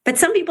 But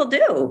some people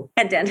do.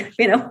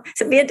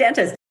 So be a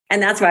dentist.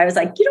 And that's why I was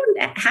like, you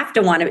don't have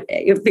to want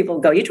to. People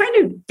go, "You're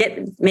trying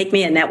to make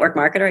me a network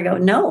marketer?" I go,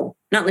 "No,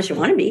 not unless you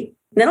want to be.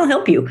 Then I'll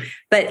help you."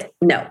 But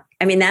no,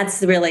 I mean,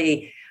 that's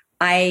really,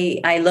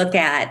 I look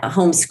at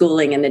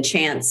homeschooling and the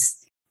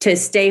chance to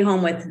stay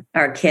home with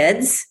our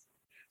kids,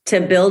 to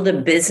build a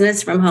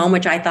business from home,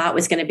 which I thought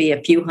was going to be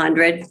a few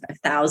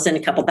 $100,000, a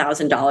couple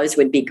 $1,000s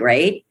would be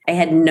great. I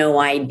had no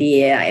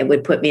idea it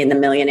would put me in the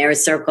millionaire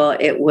circle.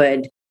 It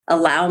would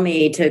allow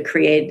me to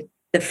create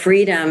the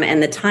freedom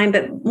and the time,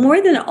 but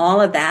more than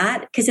all of that,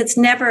 because it's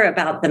never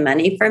about the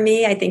money for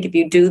me. I think if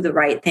you do the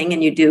right thing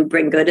and you do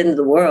bring good into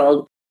the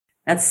world,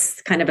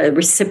 that's kind of a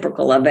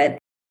reciprocal of it.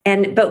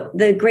 But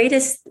the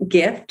greatest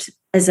gift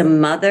as a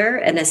mother,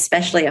 and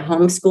especially a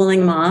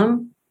homeschooling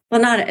mom,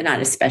 well, not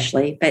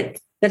especially, but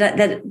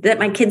that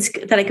my kids,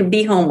 that I could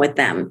be home with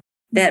them,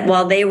 that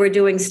while they were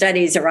doing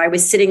studies, or I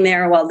was sitting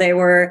there while they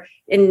were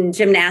in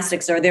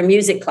gymnastics or their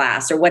music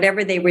class or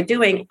whatever they were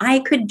doing, I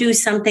could do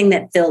something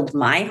that filled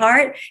my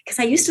heart. Because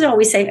I used to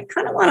always say, I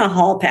kind of want a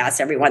hall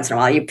pass every once in a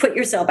while. You put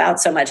yourself out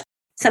so much,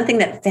 something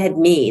that fed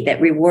me, that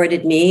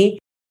rewarded me,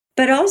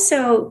 but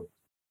also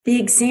the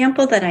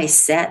example that I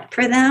set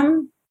for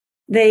them.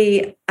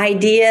 The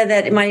idea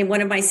that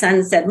one of my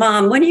sons said,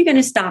 "Mom, when are you going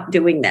to stop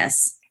doing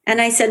this?"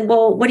 And I said,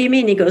 "Well, what do you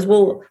mean?" He goes,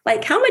 "Well,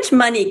 like, how much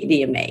money do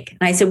you make?"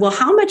 And I said, "Well,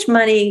 how much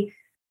money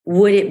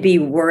would it be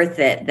worth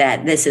it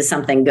that this is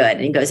something good?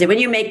 And he goes, when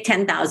you make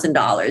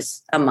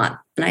 $10,000 a month.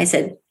 And I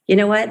said, you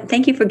know what?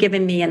 Thank you for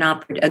giving me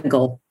a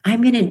goal.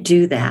 I'm going to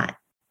do that.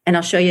 And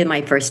I'll show you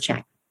my first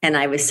check. And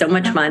I was so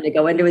much fun to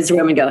go into his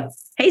room and go,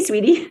 hey,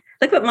 sweetie,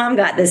 look what mom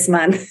got this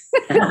month.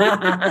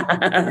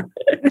 That's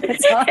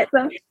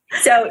awesome.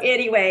 So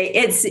anyway,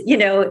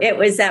 it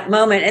was that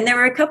moment. And there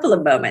were a couple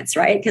of moments,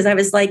 right? Because I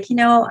was like,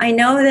 I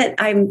know that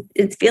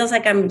it feels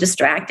like I'm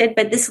distracted,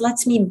 but this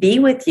lets me be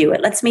with you.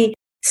 It lets me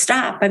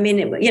stop. I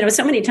mean,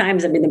 so many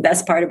times, the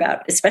best part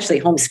about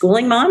especially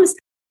homeschooling moms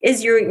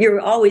is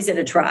you're always in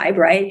a tribe,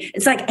 right?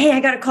 It's like, hey, I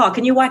got a call.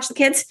 Can you watch the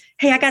kids?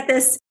 Hey, I got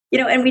this,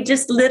 and we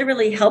just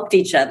literally helped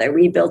each other.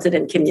 We built it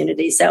in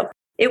community. So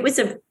it was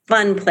a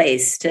fun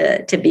place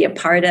to be a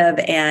part of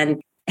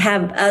and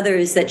have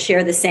others that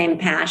share the same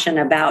passion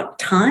about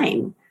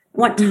time. I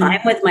want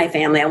time with my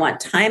family. I want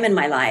time in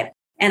my life.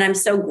 And I'm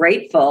so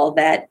grateful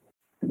that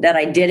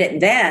I did it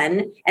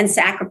then and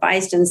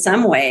sacrificed in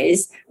some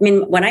ways.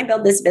 When I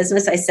built this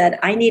business, I said,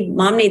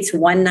 mom needs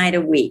one night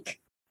a week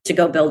to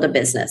go build a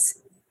business.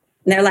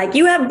 And they're like,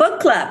 you have book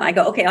club. I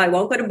go, okay, I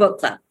won't go to book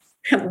club.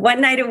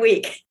 One night a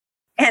week.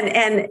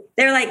 And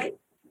they're like,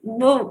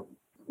 well,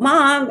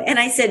 Mom. And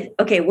I said,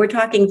 okay, we're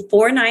talking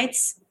 4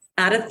 nights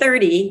out of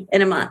 30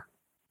 in a month.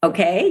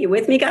 Okay, you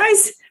with me,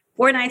 guys?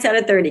 4 nights out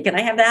of 30. Can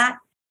I have that?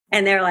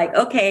 And they're like,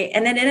 okay.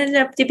 And then it ended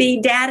up to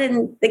be dad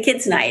and the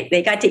kids' night.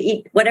 They got to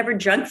eat whatever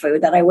junk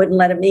food that I wouldn't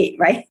let them eat,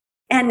 right?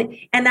 And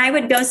I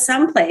would go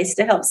someplace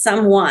to help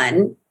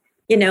someone,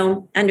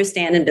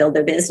 understand and build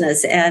their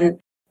business. And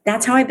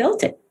that's how I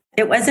built it.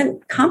 It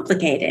wasn't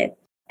complicated.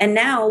 And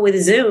now with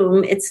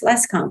Zoom, it's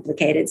less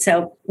complicated.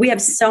 So we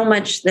have so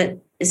much that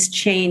is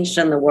changed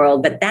in the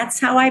world, but that's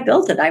how I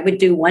built it. I would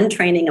do 1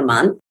 training a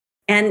month.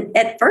 And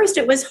at first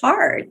it was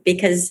hard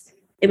because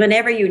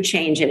whenever you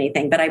change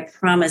anything, but I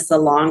promise the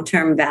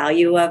long-term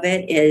value of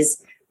it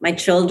is my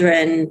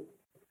children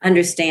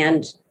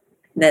understand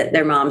that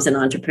their mom's an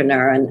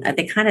entrepreneur and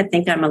they kind of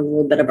think I'm a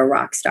little bit of a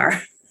rock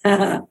star.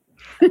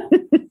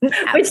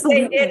 Which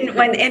they didn't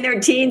when in their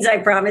teens, I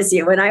promise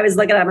you. When I was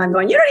looking at them, I'm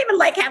going, you don't even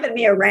like having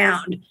me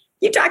around.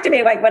 You talk to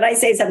me like when I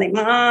say something,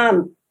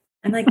 Mom.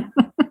 I'm like,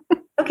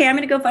 okay, I'm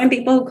going to go find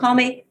people who call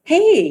me,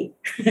 hey.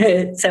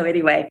 So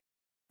anyway,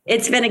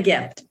 it's been a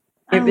gift.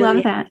 I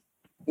love that.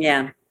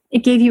 Yeah.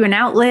 It gave you an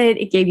outlet.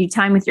 It gave you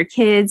time with your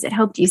kids. It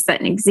helped you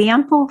set an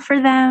example for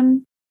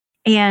them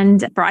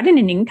and brought in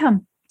an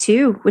income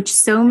too, which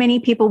so many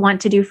people want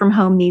to do from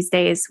home these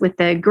days with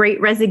the great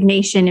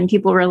resignation and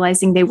people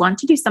realizing they want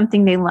to do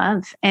something they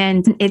love.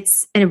 And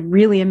it's a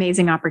really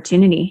amazing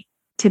opportunity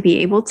to be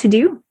able to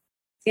do.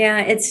 Yeah,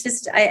 it's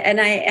just, I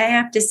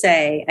have to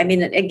say,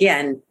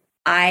 again,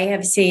 I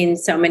have seen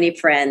so many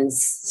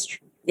friends,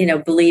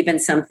 believe in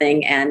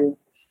something and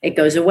it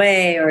goes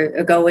away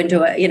or go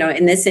into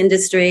in this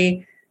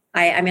industry.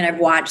 I've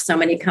watched so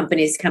many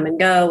companies come and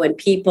go and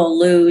people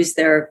lose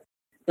their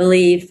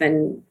belief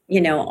and,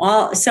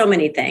 so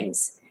many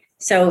things.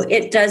 So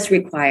it does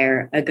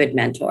require a good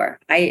mentor.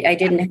 I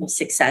didn't have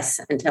success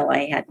until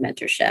I had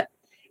mentorship.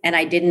 And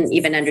I didn't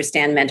even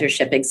understand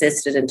mentorship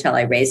existed until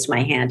I raised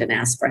my hand and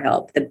asked for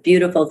help. The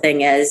beautiful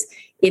thing is,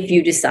 if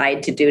you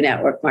decide to do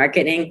network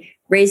marketing,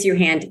 raise your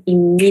hand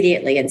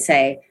immediately and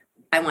say,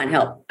 I want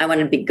help. I want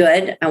to be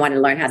good. I want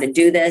to learn how to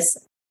do this.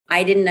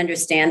 I didn't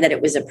understand that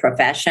it was a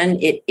profession.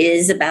 It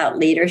is about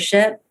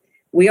leadership.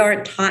 We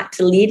aren't taught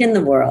to lead in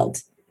the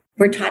world.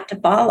 We're taught to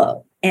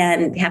follow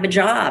and have a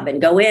job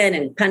and go in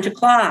and punch a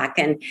clock.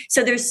 And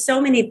so there's so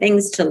many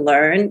things to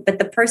learn, but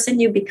the person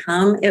you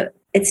become,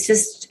 it's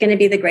just going to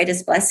be the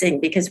greatest blessing,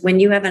 because when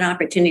you have an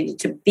opportunity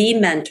to be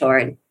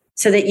mentored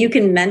so that you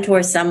can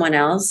mentor someone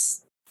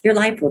else, your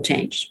life will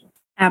change.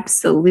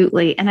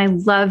 Absolutely. And I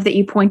love that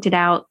you pointed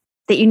out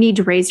that you need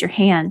to raise your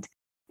hand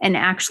and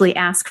actually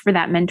ask for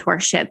that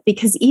mentorship,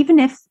 because even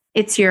if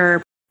it's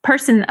your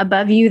person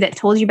above you that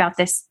told you about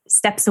this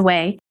steps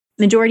away,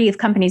 majority of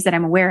companies that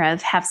I'm aware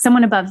of have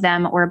someone above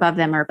them or above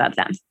them or above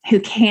them who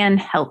can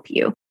help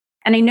you.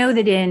 And I know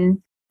that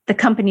in the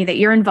company that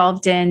you're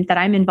involved in, that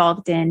I'm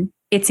involved in,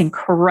 it's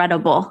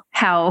incredible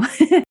how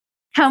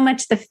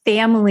much the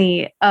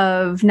family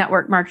of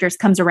network marketers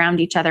comes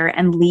around each other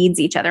and leads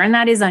each other. And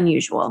that is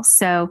unusual.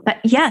 So, but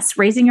yes,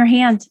 raising your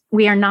hand.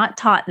 We are not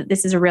taught that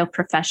this is a real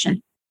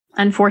profession.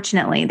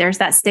 Unfortunately, there's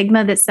that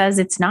stigma that says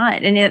it's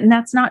not, and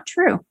that's not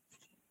true.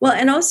 Well,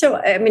 and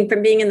also,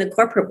 from being in the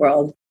corporate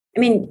world,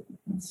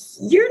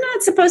 you're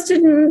not supposed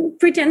to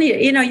pretend,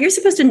 you're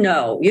supposed to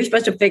know, you're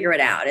supposed to figure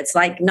it out. It's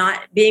like not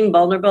being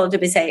vulnerable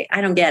to say,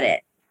 I don't get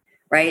it.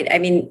 Right.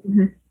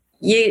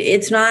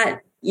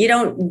 You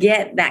don't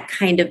get that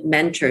kind of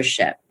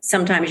mentorship.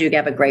 Sometimes you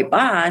have a great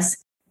boss,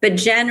 but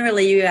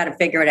generally you got to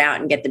figure it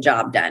out and get the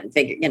job done,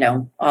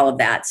 all of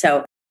that.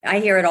 So I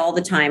hear it all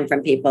the time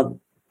from people,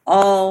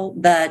 all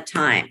the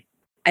time.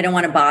 I don't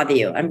want to bother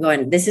you. I'm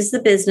going, this is the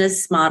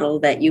business model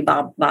that you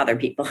bother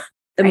people.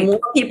 The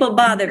more people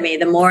bother me,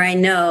 the more I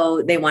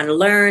know they want to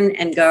learn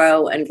and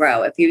grow and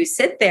grow. If you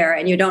sit there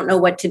and you don't know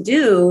what to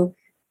do,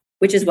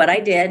 which is what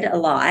I did a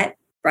lot,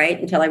 right?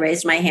 Until I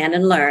raised my hand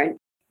and learned,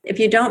 if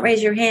you don't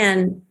raise your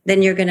hand,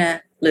 then you're going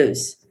to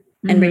lose.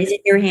 And Mm-hmm. raising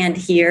your hand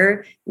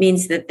here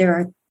means that there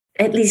are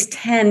at least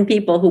 10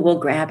 people who will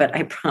grab it.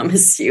 I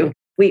promise you.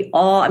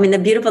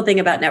 The beautiful thing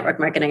about network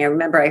marketing, I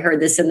remember I heard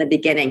this in the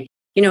beginning,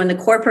 in the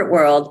corporate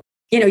world,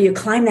 you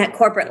climb that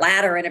corporate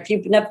ladder, and if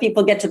enough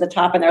people get to the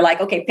top and they're like,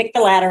 okay, pick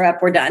the ladder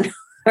up, we're done,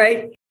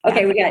 right?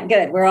 Okay, we got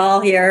good. We're all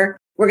here.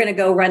 We're going to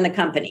go run the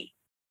company.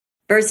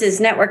 Versus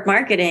network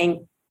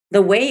marketing,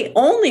 the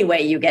only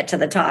way you get to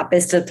the top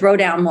is to throw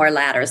down more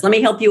ladders. Let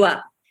me help you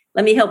up.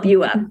 Let me help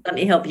you up. Let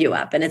me help you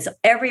up. And it's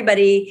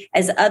everybody,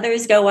 as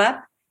others go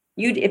up,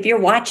 if you're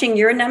watching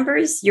your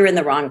numbers, you're in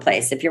the wrong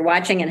place. If you're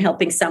watching and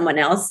helping someone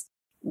else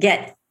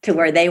get to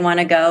where they want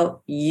to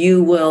go,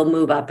 you will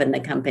move up in the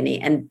company.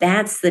 And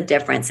that's the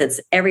difference. It's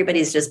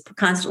everybody's just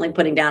constantly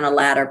putting down a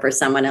ladder for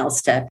someone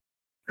else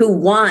who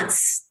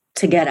wants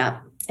to get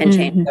up and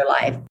change their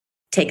life,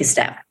 take a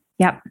step.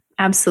 Yep,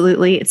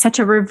 absolutely. It's such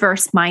a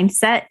reverse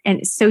mindset, and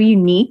it's so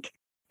unique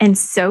and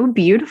so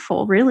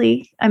beautiful,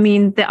 really. I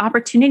mean, the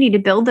opportunity to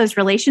build those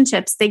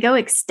relationships, they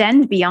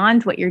extend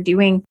beyond what you're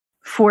doing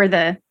for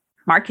the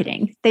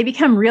marketing. They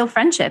become real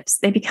friendships.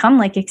 They become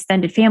like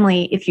extended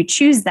family if you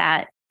choose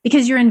that,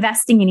 because you're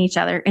investing in each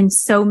other in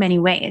so many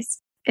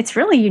ways. It's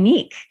really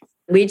unique.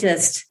 We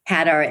just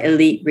had our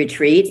elite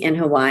retreat in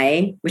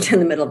Hawaii, which is in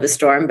the middle of a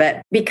storm.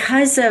 But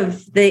because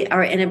of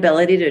our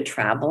inability to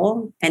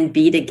travel and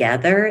be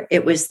together,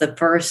 it was the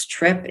first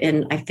trip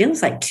in, I feel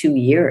it's like 2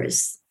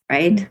 years,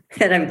 right?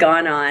 That I've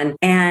gone on.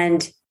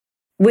 And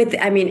with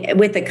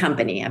the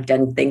company, I've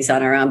done things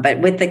on our own,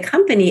 but with the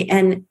company.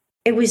 And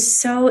it was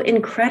so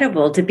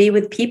incredible to be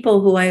with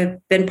people who I've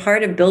been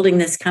part of building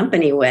this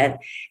company with,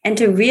 and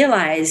to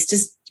realize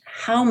just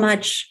how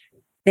much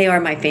they are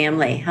my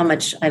family, how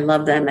much I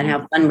love them and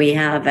how fun we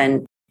have.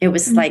 And it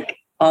was like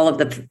all of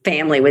the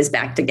family was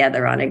back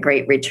together on a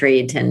great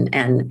retreat.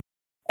 And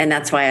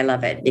that's why I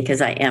love it,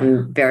 because I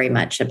am very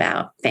much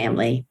about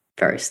family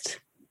first.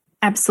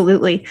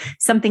 Absolutely.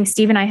 Something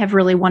Steve and I have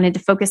really wanted to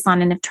focus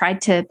on and have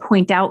tried to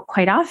point out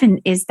quite often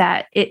is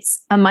that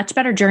it's a much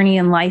better journey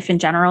in life in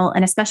general,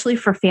 and especially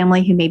for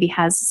family who maybe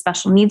has a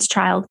special needs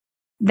child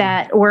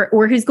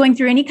or who's going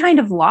through any kind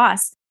of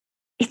loss.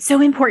 It's so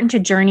important to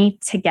journey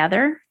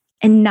together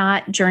and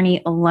not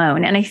journey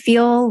alone. And I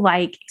feel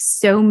like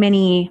so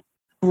many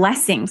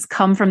blessings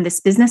come from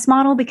this business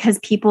model because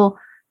people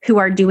who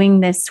are doing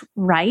this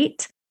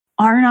right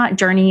are not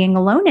journeying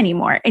alone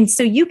anymore. And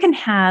so you can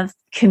have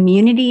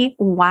community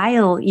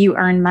while you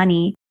earn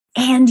money,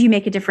 and you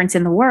make a difference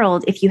in the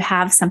world if you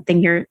have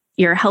something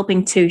you're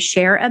helping to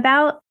share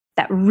about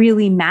that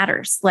really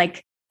matters,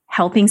 like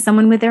helping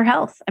someone with their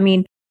health. I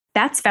mean,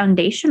 that's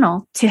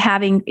foundational to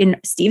having, in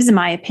Steve's, in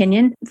my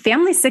opinion,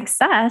 family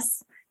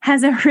success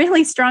has a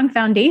really strong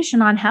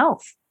foundation on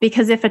health.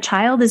 Because if a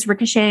child is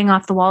ricocheting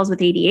off the walls with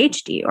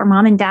ADHD, or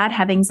mom and dad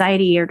have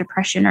anxiety or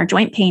depression or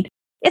joint pain,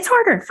 it's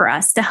harder for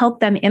us to help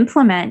them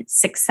implement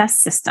success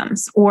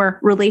systems or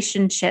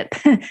relationship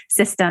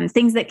systems,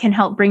 things that can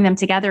help bring them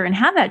together and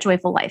have that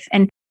joyful life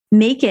and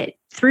make it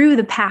through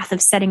the path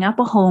of setting up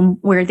a home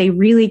where they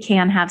really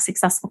can have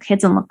successful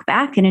kids and look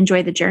back and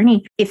enjoy the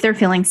journey if they're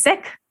feeling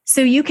sick.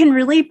 So you can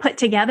really put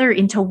together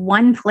into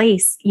one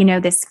place,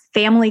 this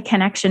family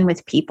connection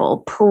with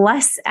people,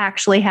 plus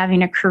actually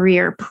having a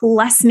career,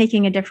 plus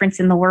making a difference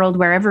in the world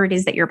wherever it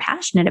is that you're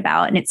passionate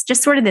about. And it's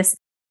just sort of this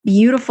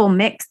beautiful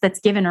mix that's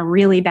given a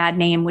really bad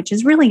name, which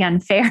is really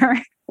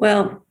unfair.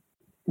 Well,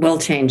 we'll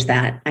change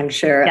that, I'm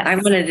sure. Yes. I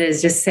wanted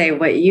to just say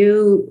what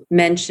you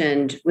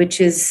mentioned, which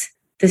is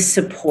the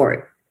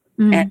support.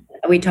 And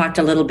we talked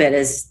a little bit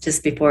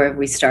just before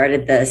we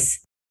started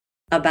this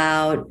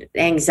about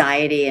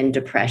anxiety and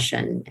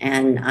depression.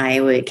 And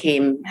I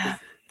came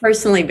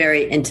personally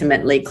very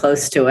intimately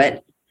close to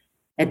it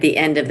at the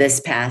end of this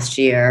past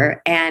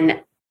year.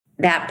 And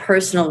that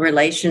personal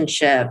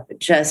relationship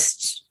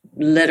just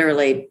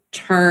literally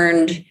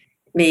turned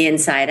me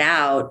inside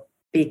out,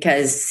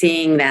 because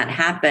seeing that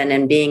happen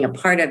and being a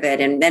part of it,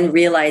 and then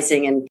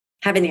realizing and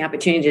having the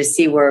opportunity to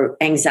see where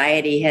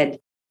anxiety had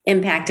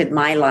impacted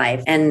my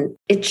life. And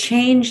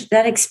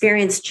that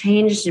experience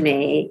changed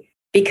me,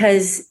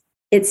 because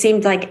it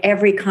seemed like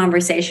every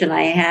conversation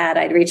I had,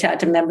 I'd reach out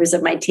to members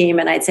of my team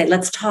and I'd say,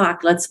 let's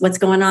talk, what's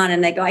going on?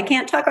 And they go, I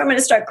can't talk, or I'm going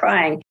to start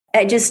crying.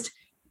 I just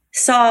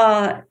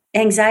saw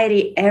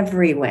anxiety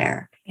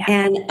everywhere. Yeah.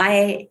 And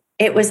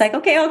it was like,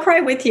 okay, I'll cry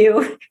with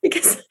you,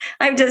 because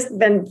I've just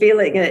been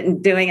feeling it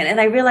and doing it. And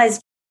I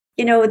realized,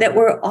 that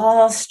we're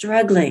all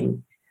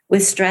struggling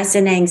with stress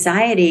and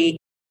anxiety.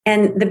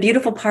 And the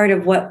beautiful part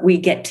of what we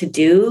get to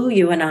do,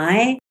 you and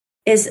I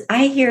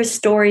hear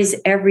stories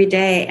every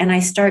day, and I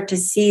start to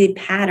see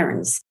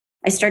patterns.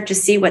 I start to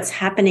see what's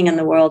happening in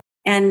the world.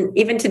 And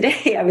even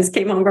today, I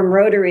came home from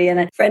Rotary, and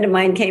a friend of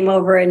mine came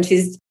over, and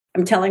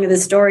I'm telling her the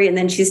story, and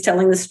then she's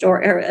telling the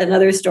story, or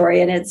another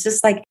story. And it's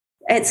just like,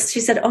 she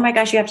said, oh my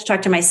gosh, you have to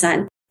talk to my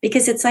son,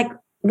 because it's like,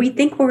 we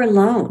think we're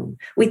alone.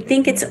 We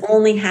think it's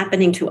only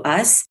happening to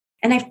us.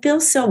 And I feel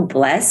so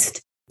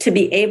blessed to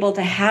be able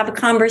to have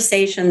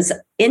conversations,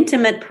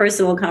 intimate,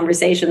 personal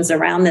conversations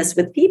around this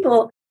with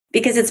people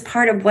because it's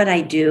part of what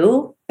I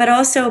do, but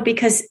also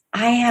because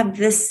I have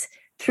this,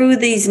 through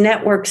these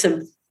networks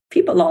of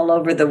people all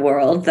over the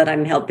world that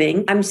I'm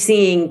helping, I'm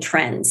seeing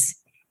trends.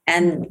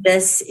 And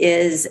this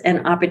is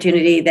an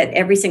opportunity that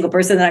every single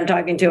person that I'm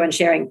talking to and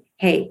sharing,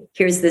 hey,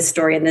 here's this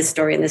story and this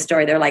story and this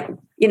story. They're like,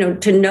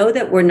 to know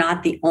that we're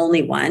not the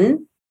only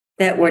one,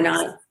 that we're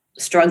not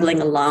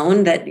struggling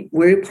alone, that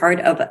we're part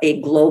of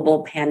a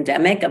global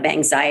pandemic of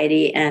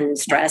anxiety and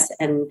stress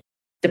and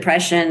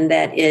depression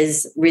that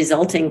is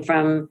resulting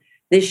from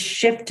this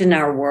shift in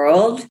our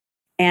world.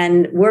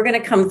 And we're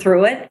going to come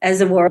through it as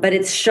a world, but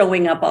it's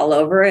showing up all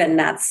over. And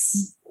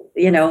that's,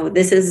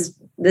 this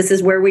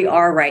is where we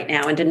are right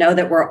now. And to know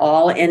that we're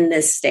all in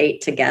this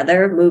state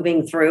together,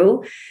 moving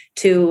through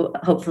to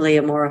hopefully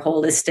a more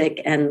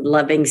holistic and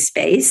loving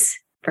space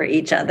for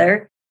each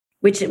other,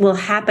 which will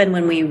happen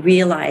when we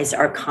realize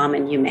our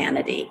common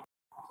humanity,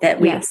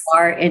 that we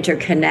are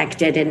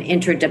interconnected and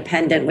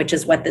interdependent, which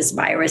is what this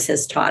virus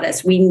has taught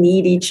us. We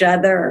need each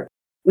other.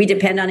 We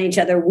depend on each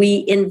other.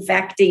 We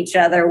infect each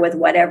other with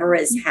whatever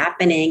is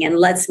happening. And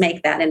let's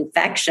make that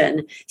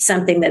infection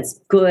something that's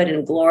good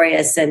and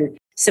glorious and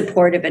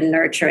supportive and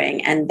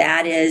nurturing. And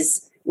that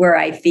is where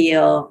I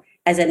feel,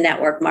 as a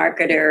network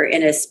marketer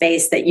in a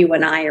space that you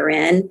and I are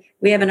in,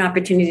 we have an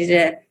opportunity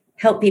to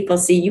help people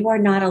see you are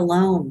not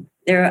alone.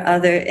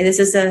 This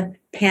is a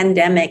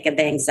pandemic of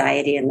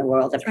anxiety in the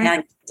world, a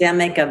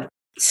pandemic of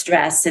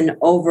stress and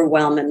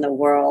overwhelm in the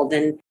world.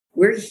 And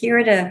we're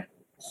here to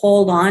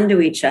hold on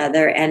to each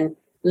other and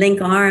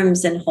link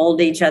arms and hold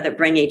each other,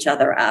 bring each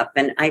other up.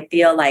 And I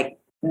feel like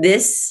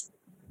this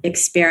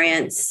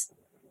experience,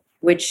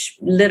 which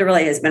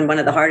literally has been one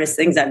of the hardest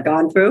things I've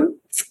gone through,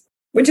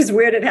 which is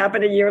weird. It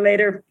happened a year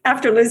later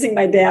after losing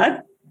my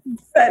dad.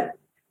 But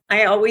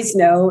I always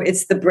know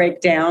it's the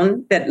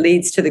breakdown that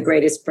leads to the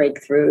greatest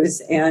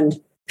breakthroughs. And,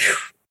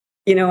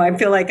 I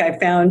feel like I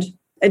found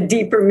a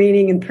deeper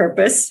meaning and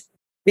purpose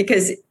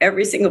because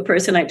every single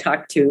person I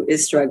talk to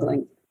is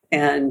struggling.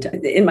 And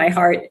in my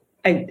heart,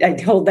 I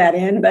hold that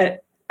in,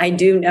 but I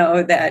do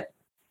know that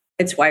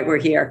it's why we're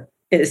here,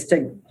 is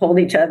to hold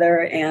each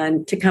other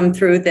and to come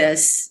through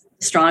this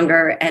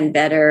stronger and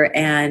better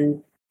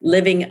and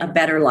living a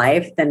better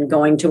life than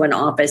going to an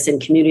office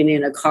and commuting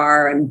in a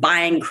car and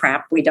buying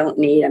crap we don't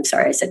need. I'm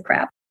sorry, I said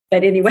crap.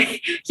 But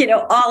anyway,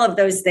 all of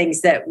those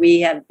things that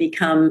we have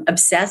become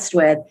obsessed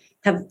with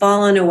have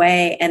fallen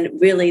away. And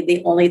really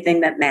the only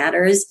thing that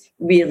matters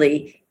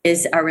really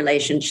is our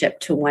relationship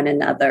to one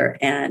another.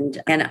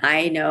 And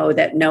I know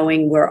that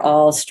knowing we're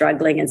all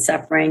struggling and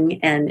suffering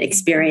and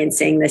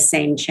experiencing the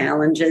same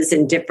challenges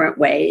in different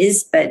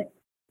ways, but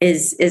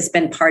is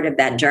been part of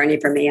that journey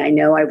for me. I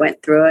know I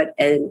went through it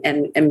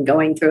and am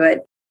going through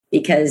it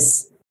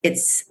because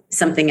it's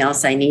something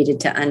else I needed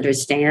to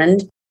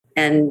understand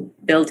and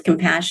build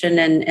compassion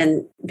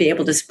and be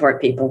able to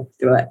support people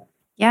through it.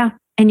 Yeah.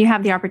 And you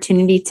have the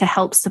opportunity to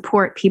help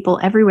support people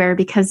everywhere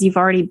because you've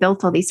already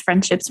built all these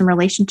friendships and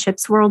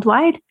relationships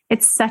worldwide.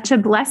 It's such a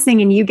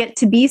blessing, and you get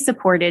to be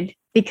supported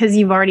because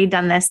you've already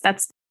done this.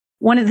 That's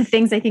one of the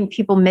things I think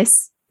people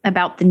miss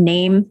about the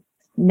name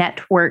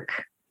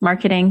network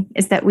marketing,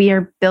 is that we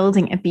are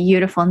building a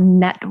beautiful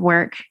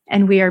network,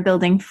 and we are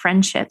building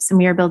friendships, and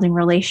we are building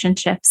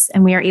relationships,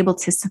 and we are able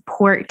to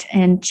support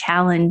and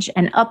challenge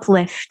and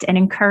uplift and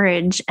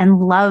encourage and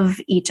love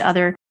each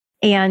other.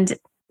 And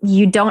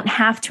you don't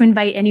have to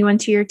invite anyone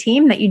to your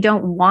team that you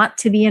don't want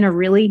to be in a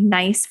really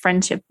nice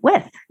friendship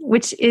with,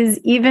 which is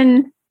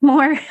even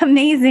more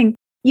amazing.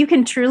 You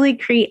can truly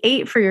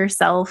create for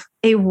yourself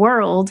a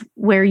world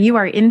where you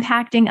are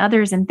impacting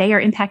others and they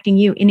are impacting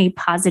you in a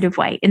positive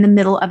way in the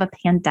middle of a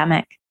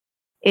pandemic.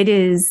 It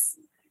is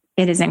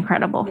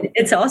incredible.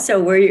 It's also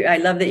where I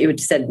love that you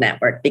said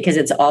network, because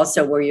it's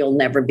also where you'll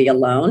never be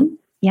alone.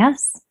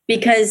 Yes.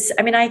 Because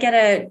I get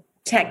a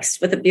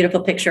text with a beautiful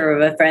picture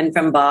of a friend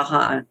from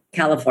Baja,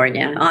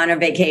 California, on a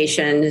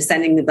vacation,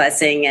 sending the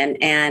blessing.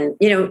 And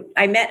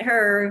I met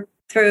her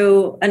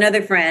through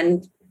another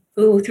friend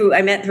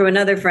I met through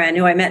another friend,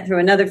 who I met through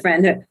another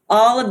friend.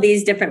 All of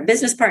these different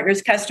business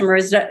partners,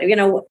 customers,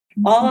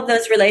 all of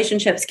those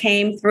relationships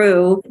came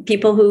through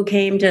people who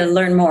came to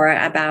learn more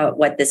about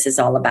what this is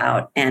all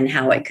about and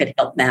how it could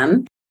help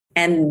them.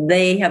 And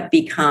they have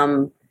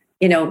become,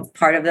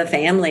 part of the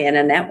family and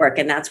a network.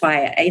 And that's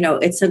why,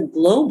 it's a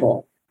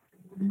global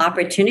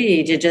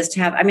opportunity to just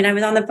have, I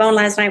was on the phone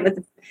last night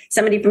with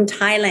somebody from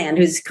Thailand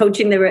who's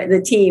coaching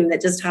the team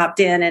that just hopped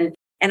in.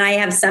 And I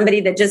have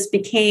somebody that just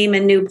became a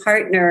new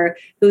partner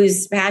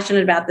who's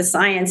passionate about the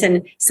science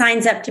and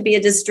signs up to be a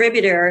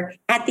distributor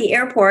at the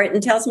airport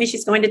and tells me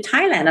she's going to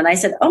Thailand. And I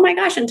said, oh my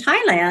gosh, in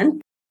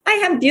Thailand, I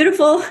have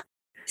beautiful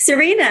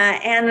Serena.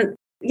 And,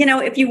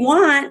 if you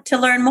want to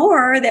learn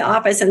more, the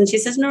office. And she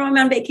says, no, I'm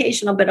on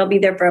vacation, but I'll be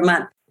there for a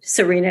month.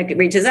 Serena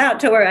reaches out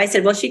to her. I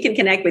said, well, she can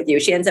connect with you.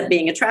 She ends up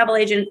being a travel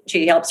agent.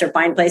 She helps her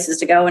find places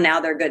to go. And now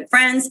they're good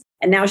friends.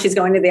 And now she's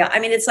going to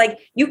it's like,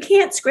 you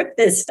can't script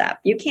this stuff.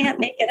 You can't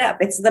make it up.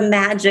 It's the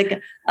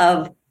magic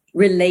of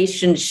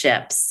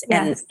relationships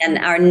and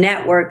our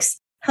networks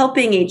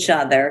helping each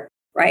other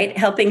right?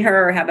 Helping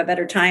her have a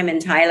better time in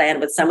Thailand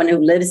with someone who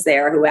lives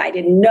there, who I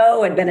didn't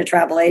know had been a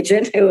travel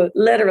agent, who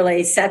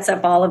literally sets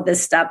up all of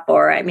this stuff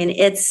for her. I mean,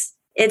 it's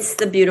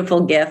the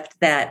beautiful gift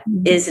that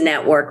is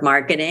network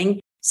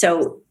marketing.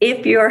 So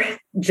if you're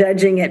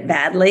judging it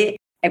badly,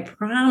 I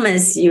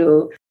promise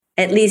you,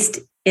 at least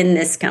in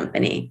this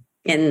company,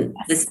 in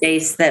the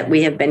space that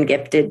we have been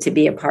gifted to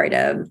be a part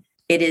of,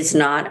 it is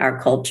not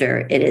our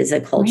culture. It is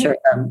a culture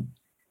of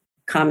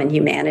common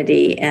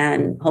humanity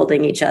and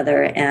holding each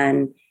other.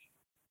 And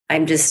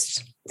I'm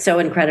just so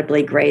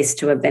incredibly graced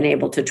to have been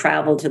able to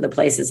travel to the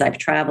places I've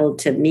traveled,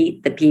 to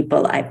meet the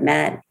people I've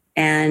met,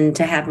 and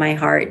to have my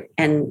heart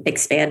and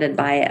expanded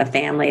by a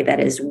family that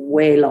is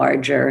way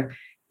larger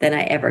than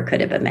I ever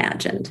could have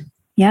imagined.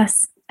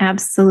 Yes,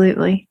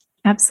 absolutely.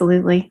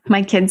 Absolutely.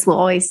 My kids will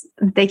always,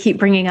 they keep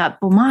bringing up,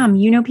 well, Mom,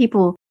 you know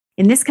people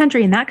in this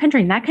country, in that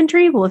country, in that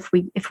country. Well,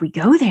 if we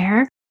go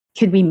there,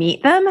 could we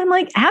meet them? I'm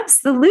like,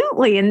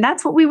 absolutely. And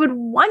that's what we would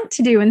want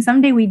to do. And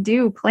someday we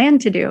do plan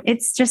to do.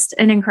 It's just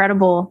an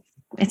incredible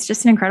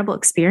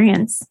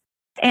experience.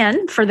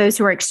 And for those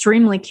who are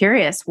extremely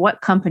curious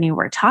what company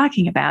we're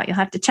talking about, you'll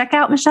have to check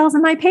out Michelle's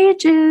and my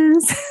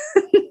pages.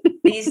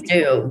 Please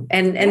do.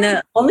 And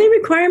the only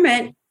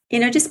requirement,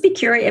 just be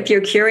curious. If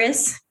you're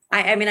curious,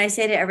 I mean, I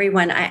say to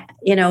everyone,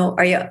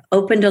 are you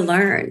open to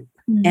learn?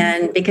 Mm-hmm.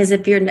 And because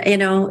if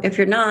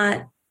you're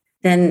not,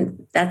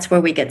 then that's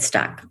where we get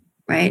stuck.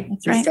 Right?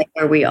 That's right. Stay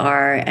where we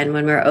are. And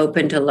when we're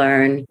open to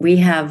learn, we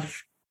have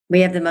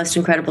the most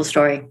incredible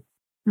story.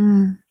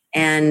 Mm.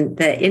 And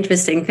the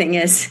interesting thing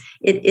is,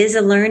 it is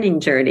a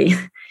learning journey.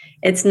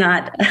 It's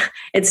not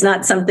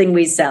something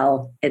we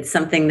sell. It's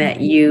something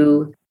that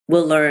you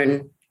will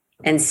learn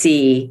and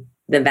see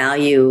the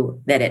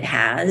value that it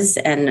has.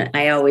 And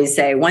I always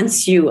say,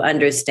 once you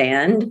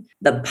understand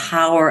the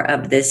power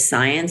of this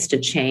science to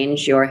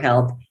change your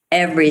health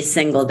every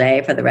single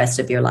day for the rest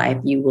of your life,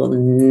 you will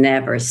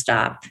never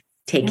stop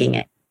taking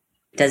it.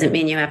 Doesn't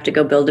mean you have to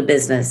go build a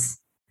business,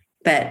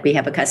 but we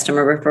have a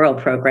customer referral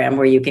program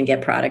where you can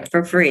get product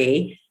for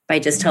free by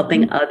just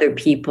helping other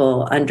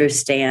people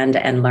understand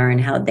and learn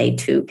how they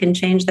too can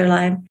change their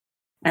life.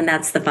 And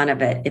that's the fun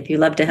of it. If you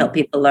love to help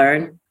people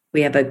learn,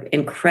 we have an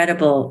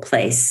incredible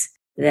place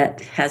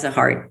that has a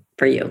heart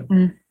for you.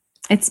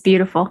 It's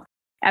beautiful.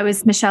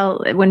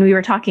 Michelle, when we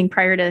were talking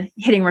prior to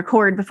hitting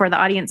record before the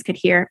audience could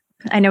hear,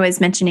 I know I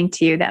was mentioning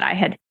to you that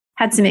I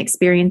had some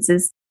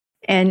experiences.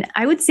 And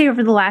I would say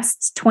over the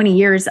last 20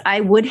 years, I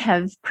would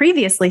have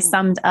previously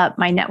summed up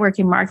my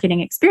networking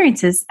marketing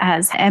experiences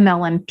as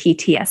MLM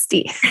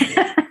PTSD.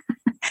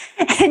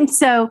 And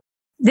so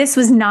this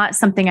was not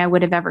something I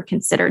would have ever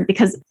considered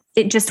because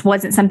it just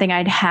wasn't something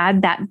I'd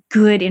had that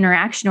good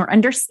interaction or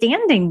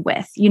understanding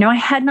with. I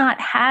had not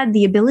had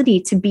the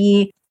ability to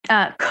be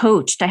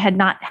coached. I had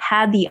not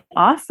had the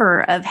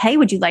offer of, hey,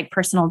 would you like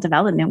personal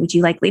development? Would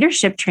you like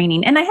leadership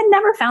training? And I had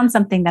never found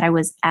something that I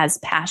was as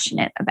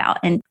passionate about.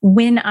 And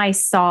when I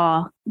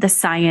saw the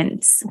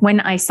science, when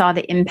I saw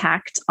the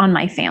impact on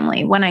my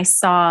family, when I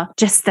saw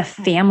just the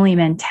family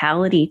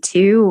mentality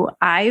too,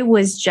 I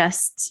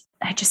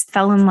just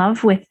fell in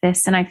love with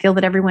this. And I feel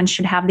that everyone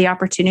should have the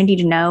opportunity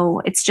to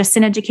know it's just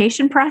an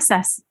education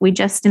process. We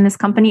just in this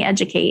company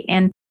educate.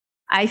 And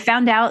I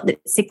found out that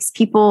 6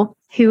 people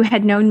who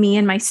had known me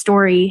and my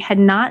story had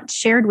not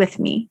shared with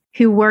me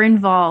who were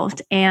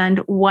involved. And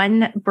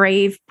one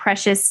brave,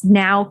 precious,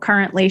 now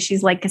currently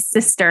she's like a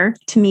sister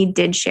to me,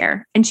 did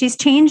share. And she's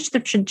changed the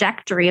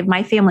trajectory of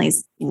my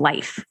family's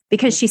life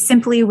because she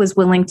simply was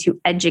willing to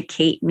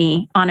educate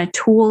me on a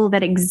tool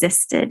that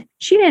existed.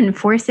 She didn't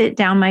force it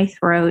down my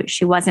throat.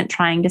 She wasn't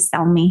trying to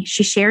sell me.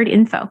 She shared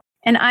info.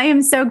 And I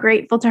am so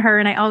grateful to her,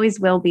 and I always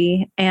will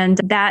be. And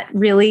that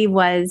really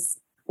was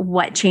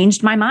what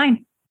changed my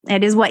mind.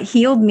 It is what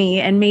healed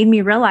me and made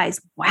me realize,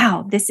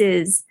 wow, this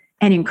is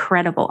an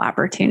incredible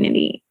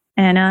opportunity.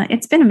 And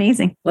it's been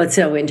amazing. Well, it's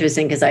so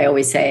interesting because I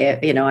always say,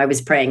 I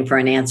was praying for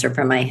an answer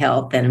for my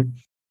health, and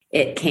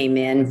it came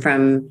in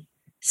from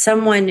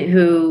someone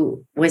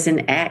who was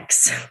an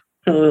ex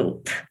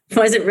who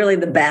wasn't really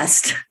the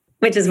best,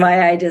 which is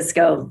why I just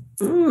go,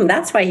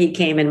 that's why he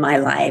came in my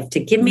life, to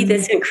give me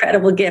this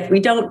incredible gift. We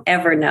don't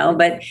ever know,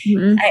 but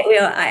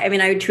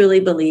I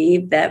truly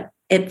believe that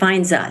it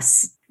finds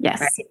us. Yes.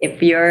 Right?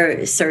 If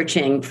you're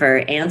searching for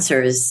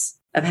answers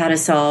of how to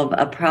solve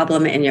a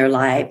problem in your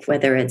life,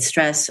 whether it's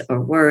stress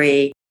or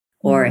worry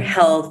or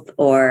health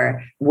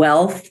or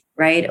wealth,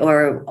 right?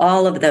 Or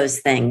all of those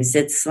things,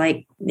 it's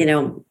like,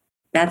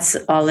 that's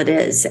all it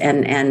is.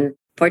 And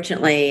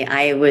fortunately,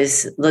 I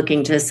was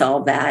looking to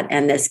solve that,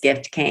 and this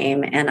gift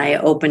came, and I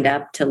opened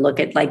up to look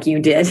at, like you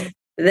did,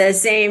 the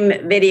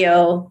same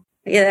video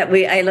that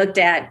I looked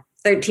at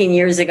 13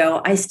 years ago,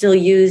 I still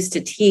use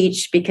to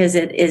teach because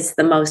it is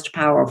the most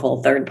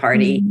powerful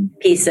third-party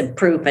piece of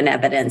proof and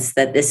evidence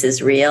that this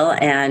is real.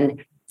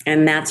 And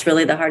that's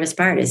really the hardest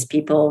part, is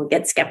people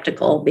get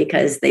skeptical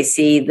because they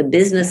see the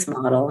business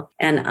model.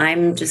 And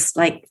I'm just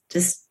like,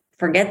 just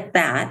forget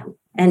that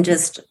and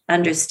just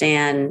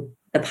understand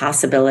the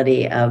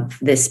possibility of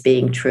this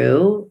being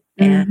true.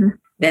 And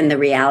than the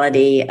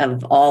reality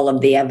of all of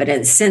the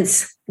evidence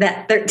since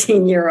that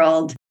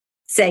 13-year-old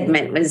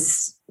segment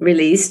was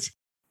released,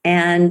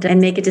 and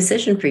make a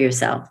decision for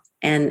yourself.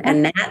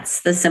 And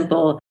that's the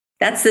simple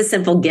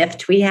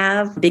gift we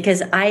have.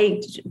 Because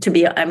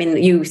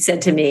you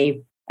said to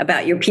me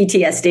about your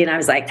PTSD, and I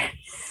was like,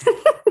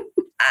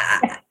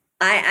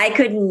 I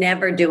could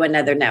never do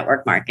another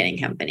network marketing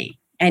company.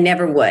 I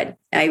never would.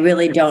 I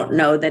really don't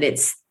know that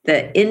it's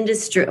the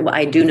industry. Well,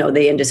 I do know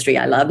the industry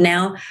I love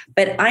now,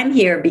 but I'm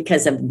here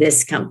because of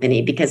this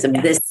company, because of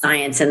this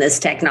science and this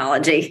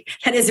technology.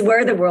 That is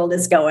where the world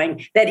is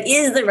going. That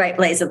is the right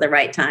place at the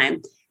right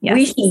time. Yes.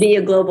 We should be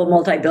a global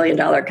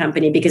multi-billion-dollar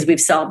company because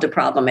we've solved a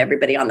problem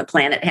everybody on the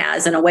planet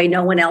has in a way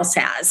no one else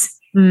has.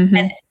 Mm-hmm.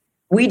 And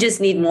we just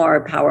need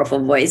more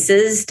powerful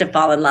voices to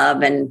fall in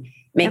love and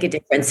make a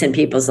difference in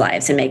people's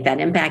lives and make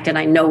that impact. And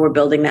I know we're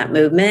building that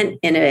movement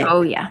in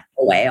a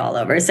way all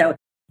over. So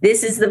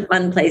this is the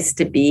fun place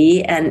to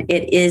be. And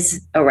it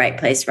is a right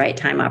place, right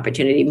time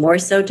opportunity, more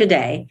so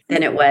today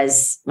than it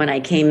was when I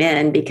came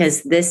in,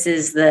 because this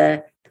is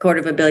the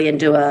 $250 million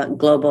to a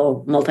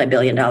global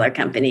multi-billion-dollar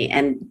company.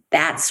 And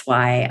that's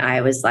why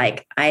I was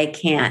like, I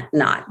can't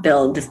not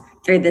build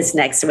through this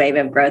next wave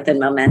of growth and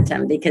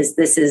momentum, because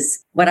this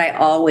is what I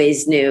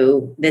always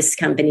knew this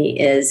company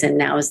is. And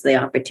now is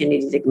the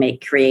opportunity to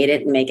create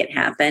it and make it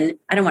happen.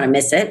 I don't want to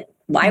miss it.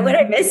 Why would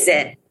I miss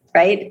it?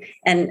 Right.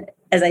 And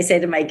as I say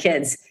to my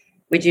kids,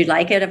 would you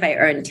like it if I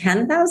earned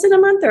 $10,000 a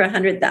month or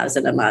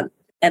 $100,000 a month?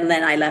 And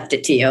then I left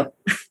it to you,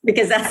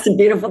 because that's the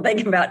beautiful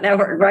thing about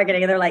network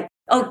marketing. And they're like,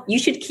 oh, you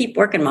should keep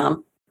working,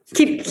 Mom.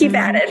 Keep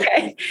at it,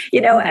 right?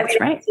 That's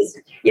right.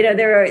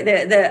 There are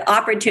the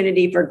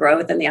opportunity for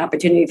growth and the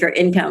opportunity for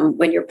income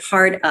when you're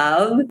part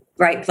of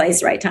right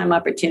place, right time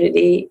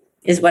opportunity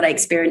is what I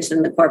experienced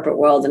in the corporate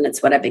world. And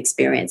it's what I've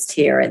experienced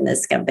here in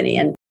this company.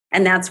 And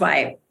that's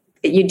why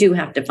you do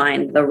have to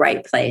find the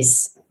right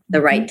place,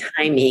 the right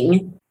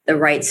timing, the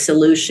right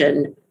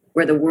solution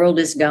where the world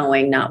is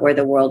going, not where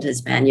the world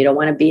has been. You don't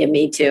want to be a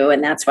me too.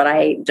 And that's what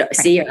I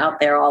see out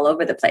there all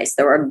over the place.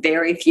 There are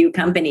very few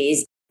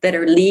companies that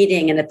are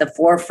leading and at the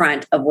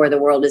forefront of where the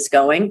world is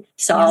going,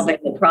 solving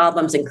the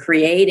problems and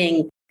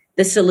creating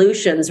the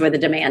solutions where the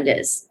demand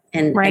is.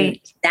 And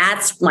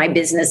that's my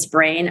business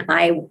brain.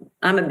 I'm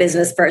a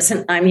business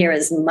person. I'm here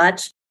as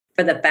much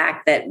for the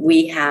fact that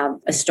we have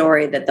a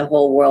story that the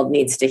whole world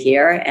needs to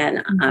hear.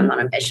 And I'm on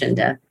a mission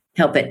to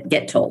help it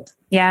get told.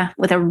 Yeah,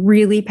 with a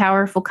really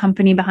powerful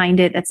company behind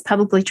it that's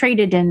publicly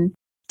traded and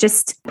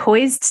just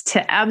poised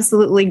to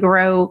absolutely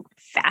grow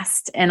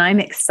fast. And I'm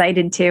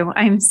excited too.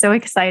 I'm so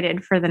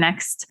excited for the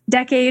next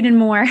decade and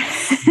more.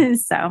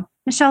 So,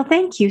 Michelle,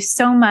 thank you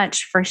so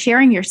much for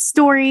sharing your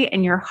story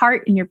and your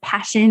heart and your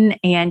passion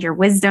and your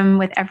wisdom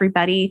with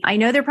everybody. I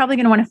know they're probably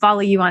going to want to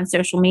follow you on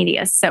social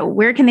media. So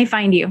where can they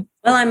find you?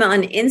 Well, I'm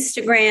on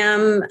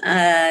Instagram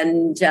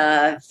and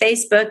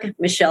Facebook,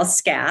 Michelle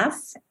Scaff,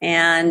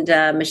 and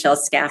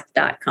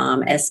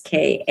michellescaff.com,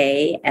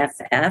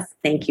 SKAFF.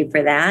 Thank you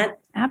for that.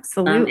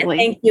 Absolutely. And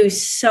thank you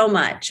so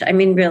much. I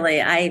mean,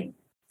 really,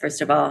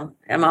 first of all,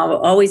 I'm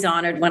always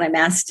honored when I'm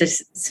asked to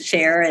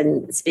share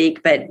and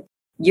speak, but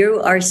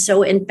you are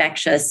so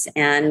infectious,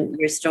 and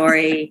your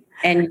story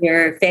and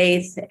your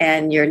faith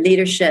and your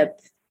leadership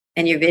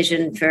and your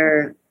vision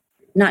for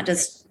not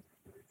just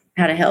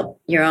how to help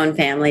your own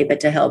family, but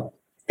to help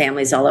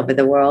families all over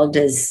the world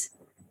is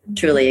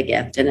truly a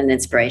gift and an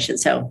inspiration.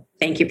 So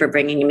thank you for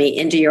bringing me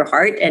into your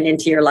heart and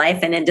into your life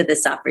and into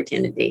this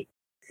opportunity.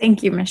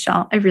 Thank you,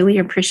 Michelle. I really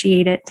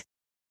appreciate it.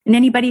 And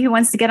anybody who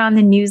wants to get on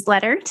the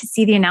newsletter to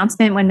see the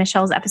announcement when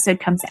Michelle's episode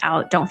comes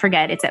out, don't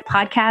forget, it's at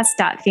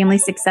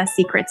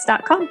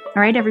podcast.familysuccesssecrets.com.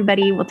 All right,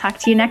 everybody, we'll talk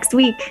to you next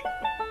week.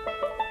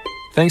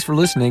 Thanks for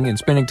listening and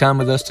spending time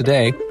with us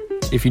today.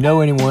 If you know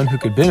anyone who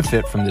could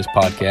benefit from this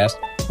podcast,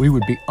 we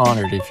would be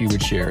honored if you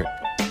would share it.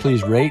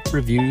 Please rate,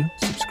 review,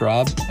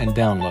 subscribe, and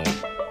download.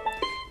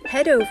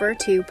 Head over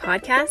to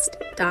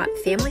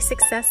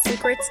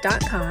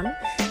podcast.familysuccesssecrets.com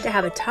to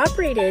have a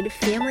top-rated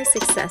family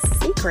success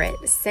secret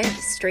sent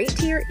straight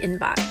to your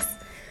inbox.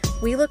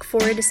 We look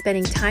forward to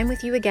spending time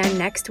with you again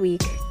next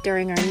week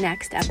during our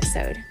next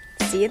episode.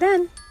 See you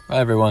then. Bye,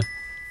 everyone.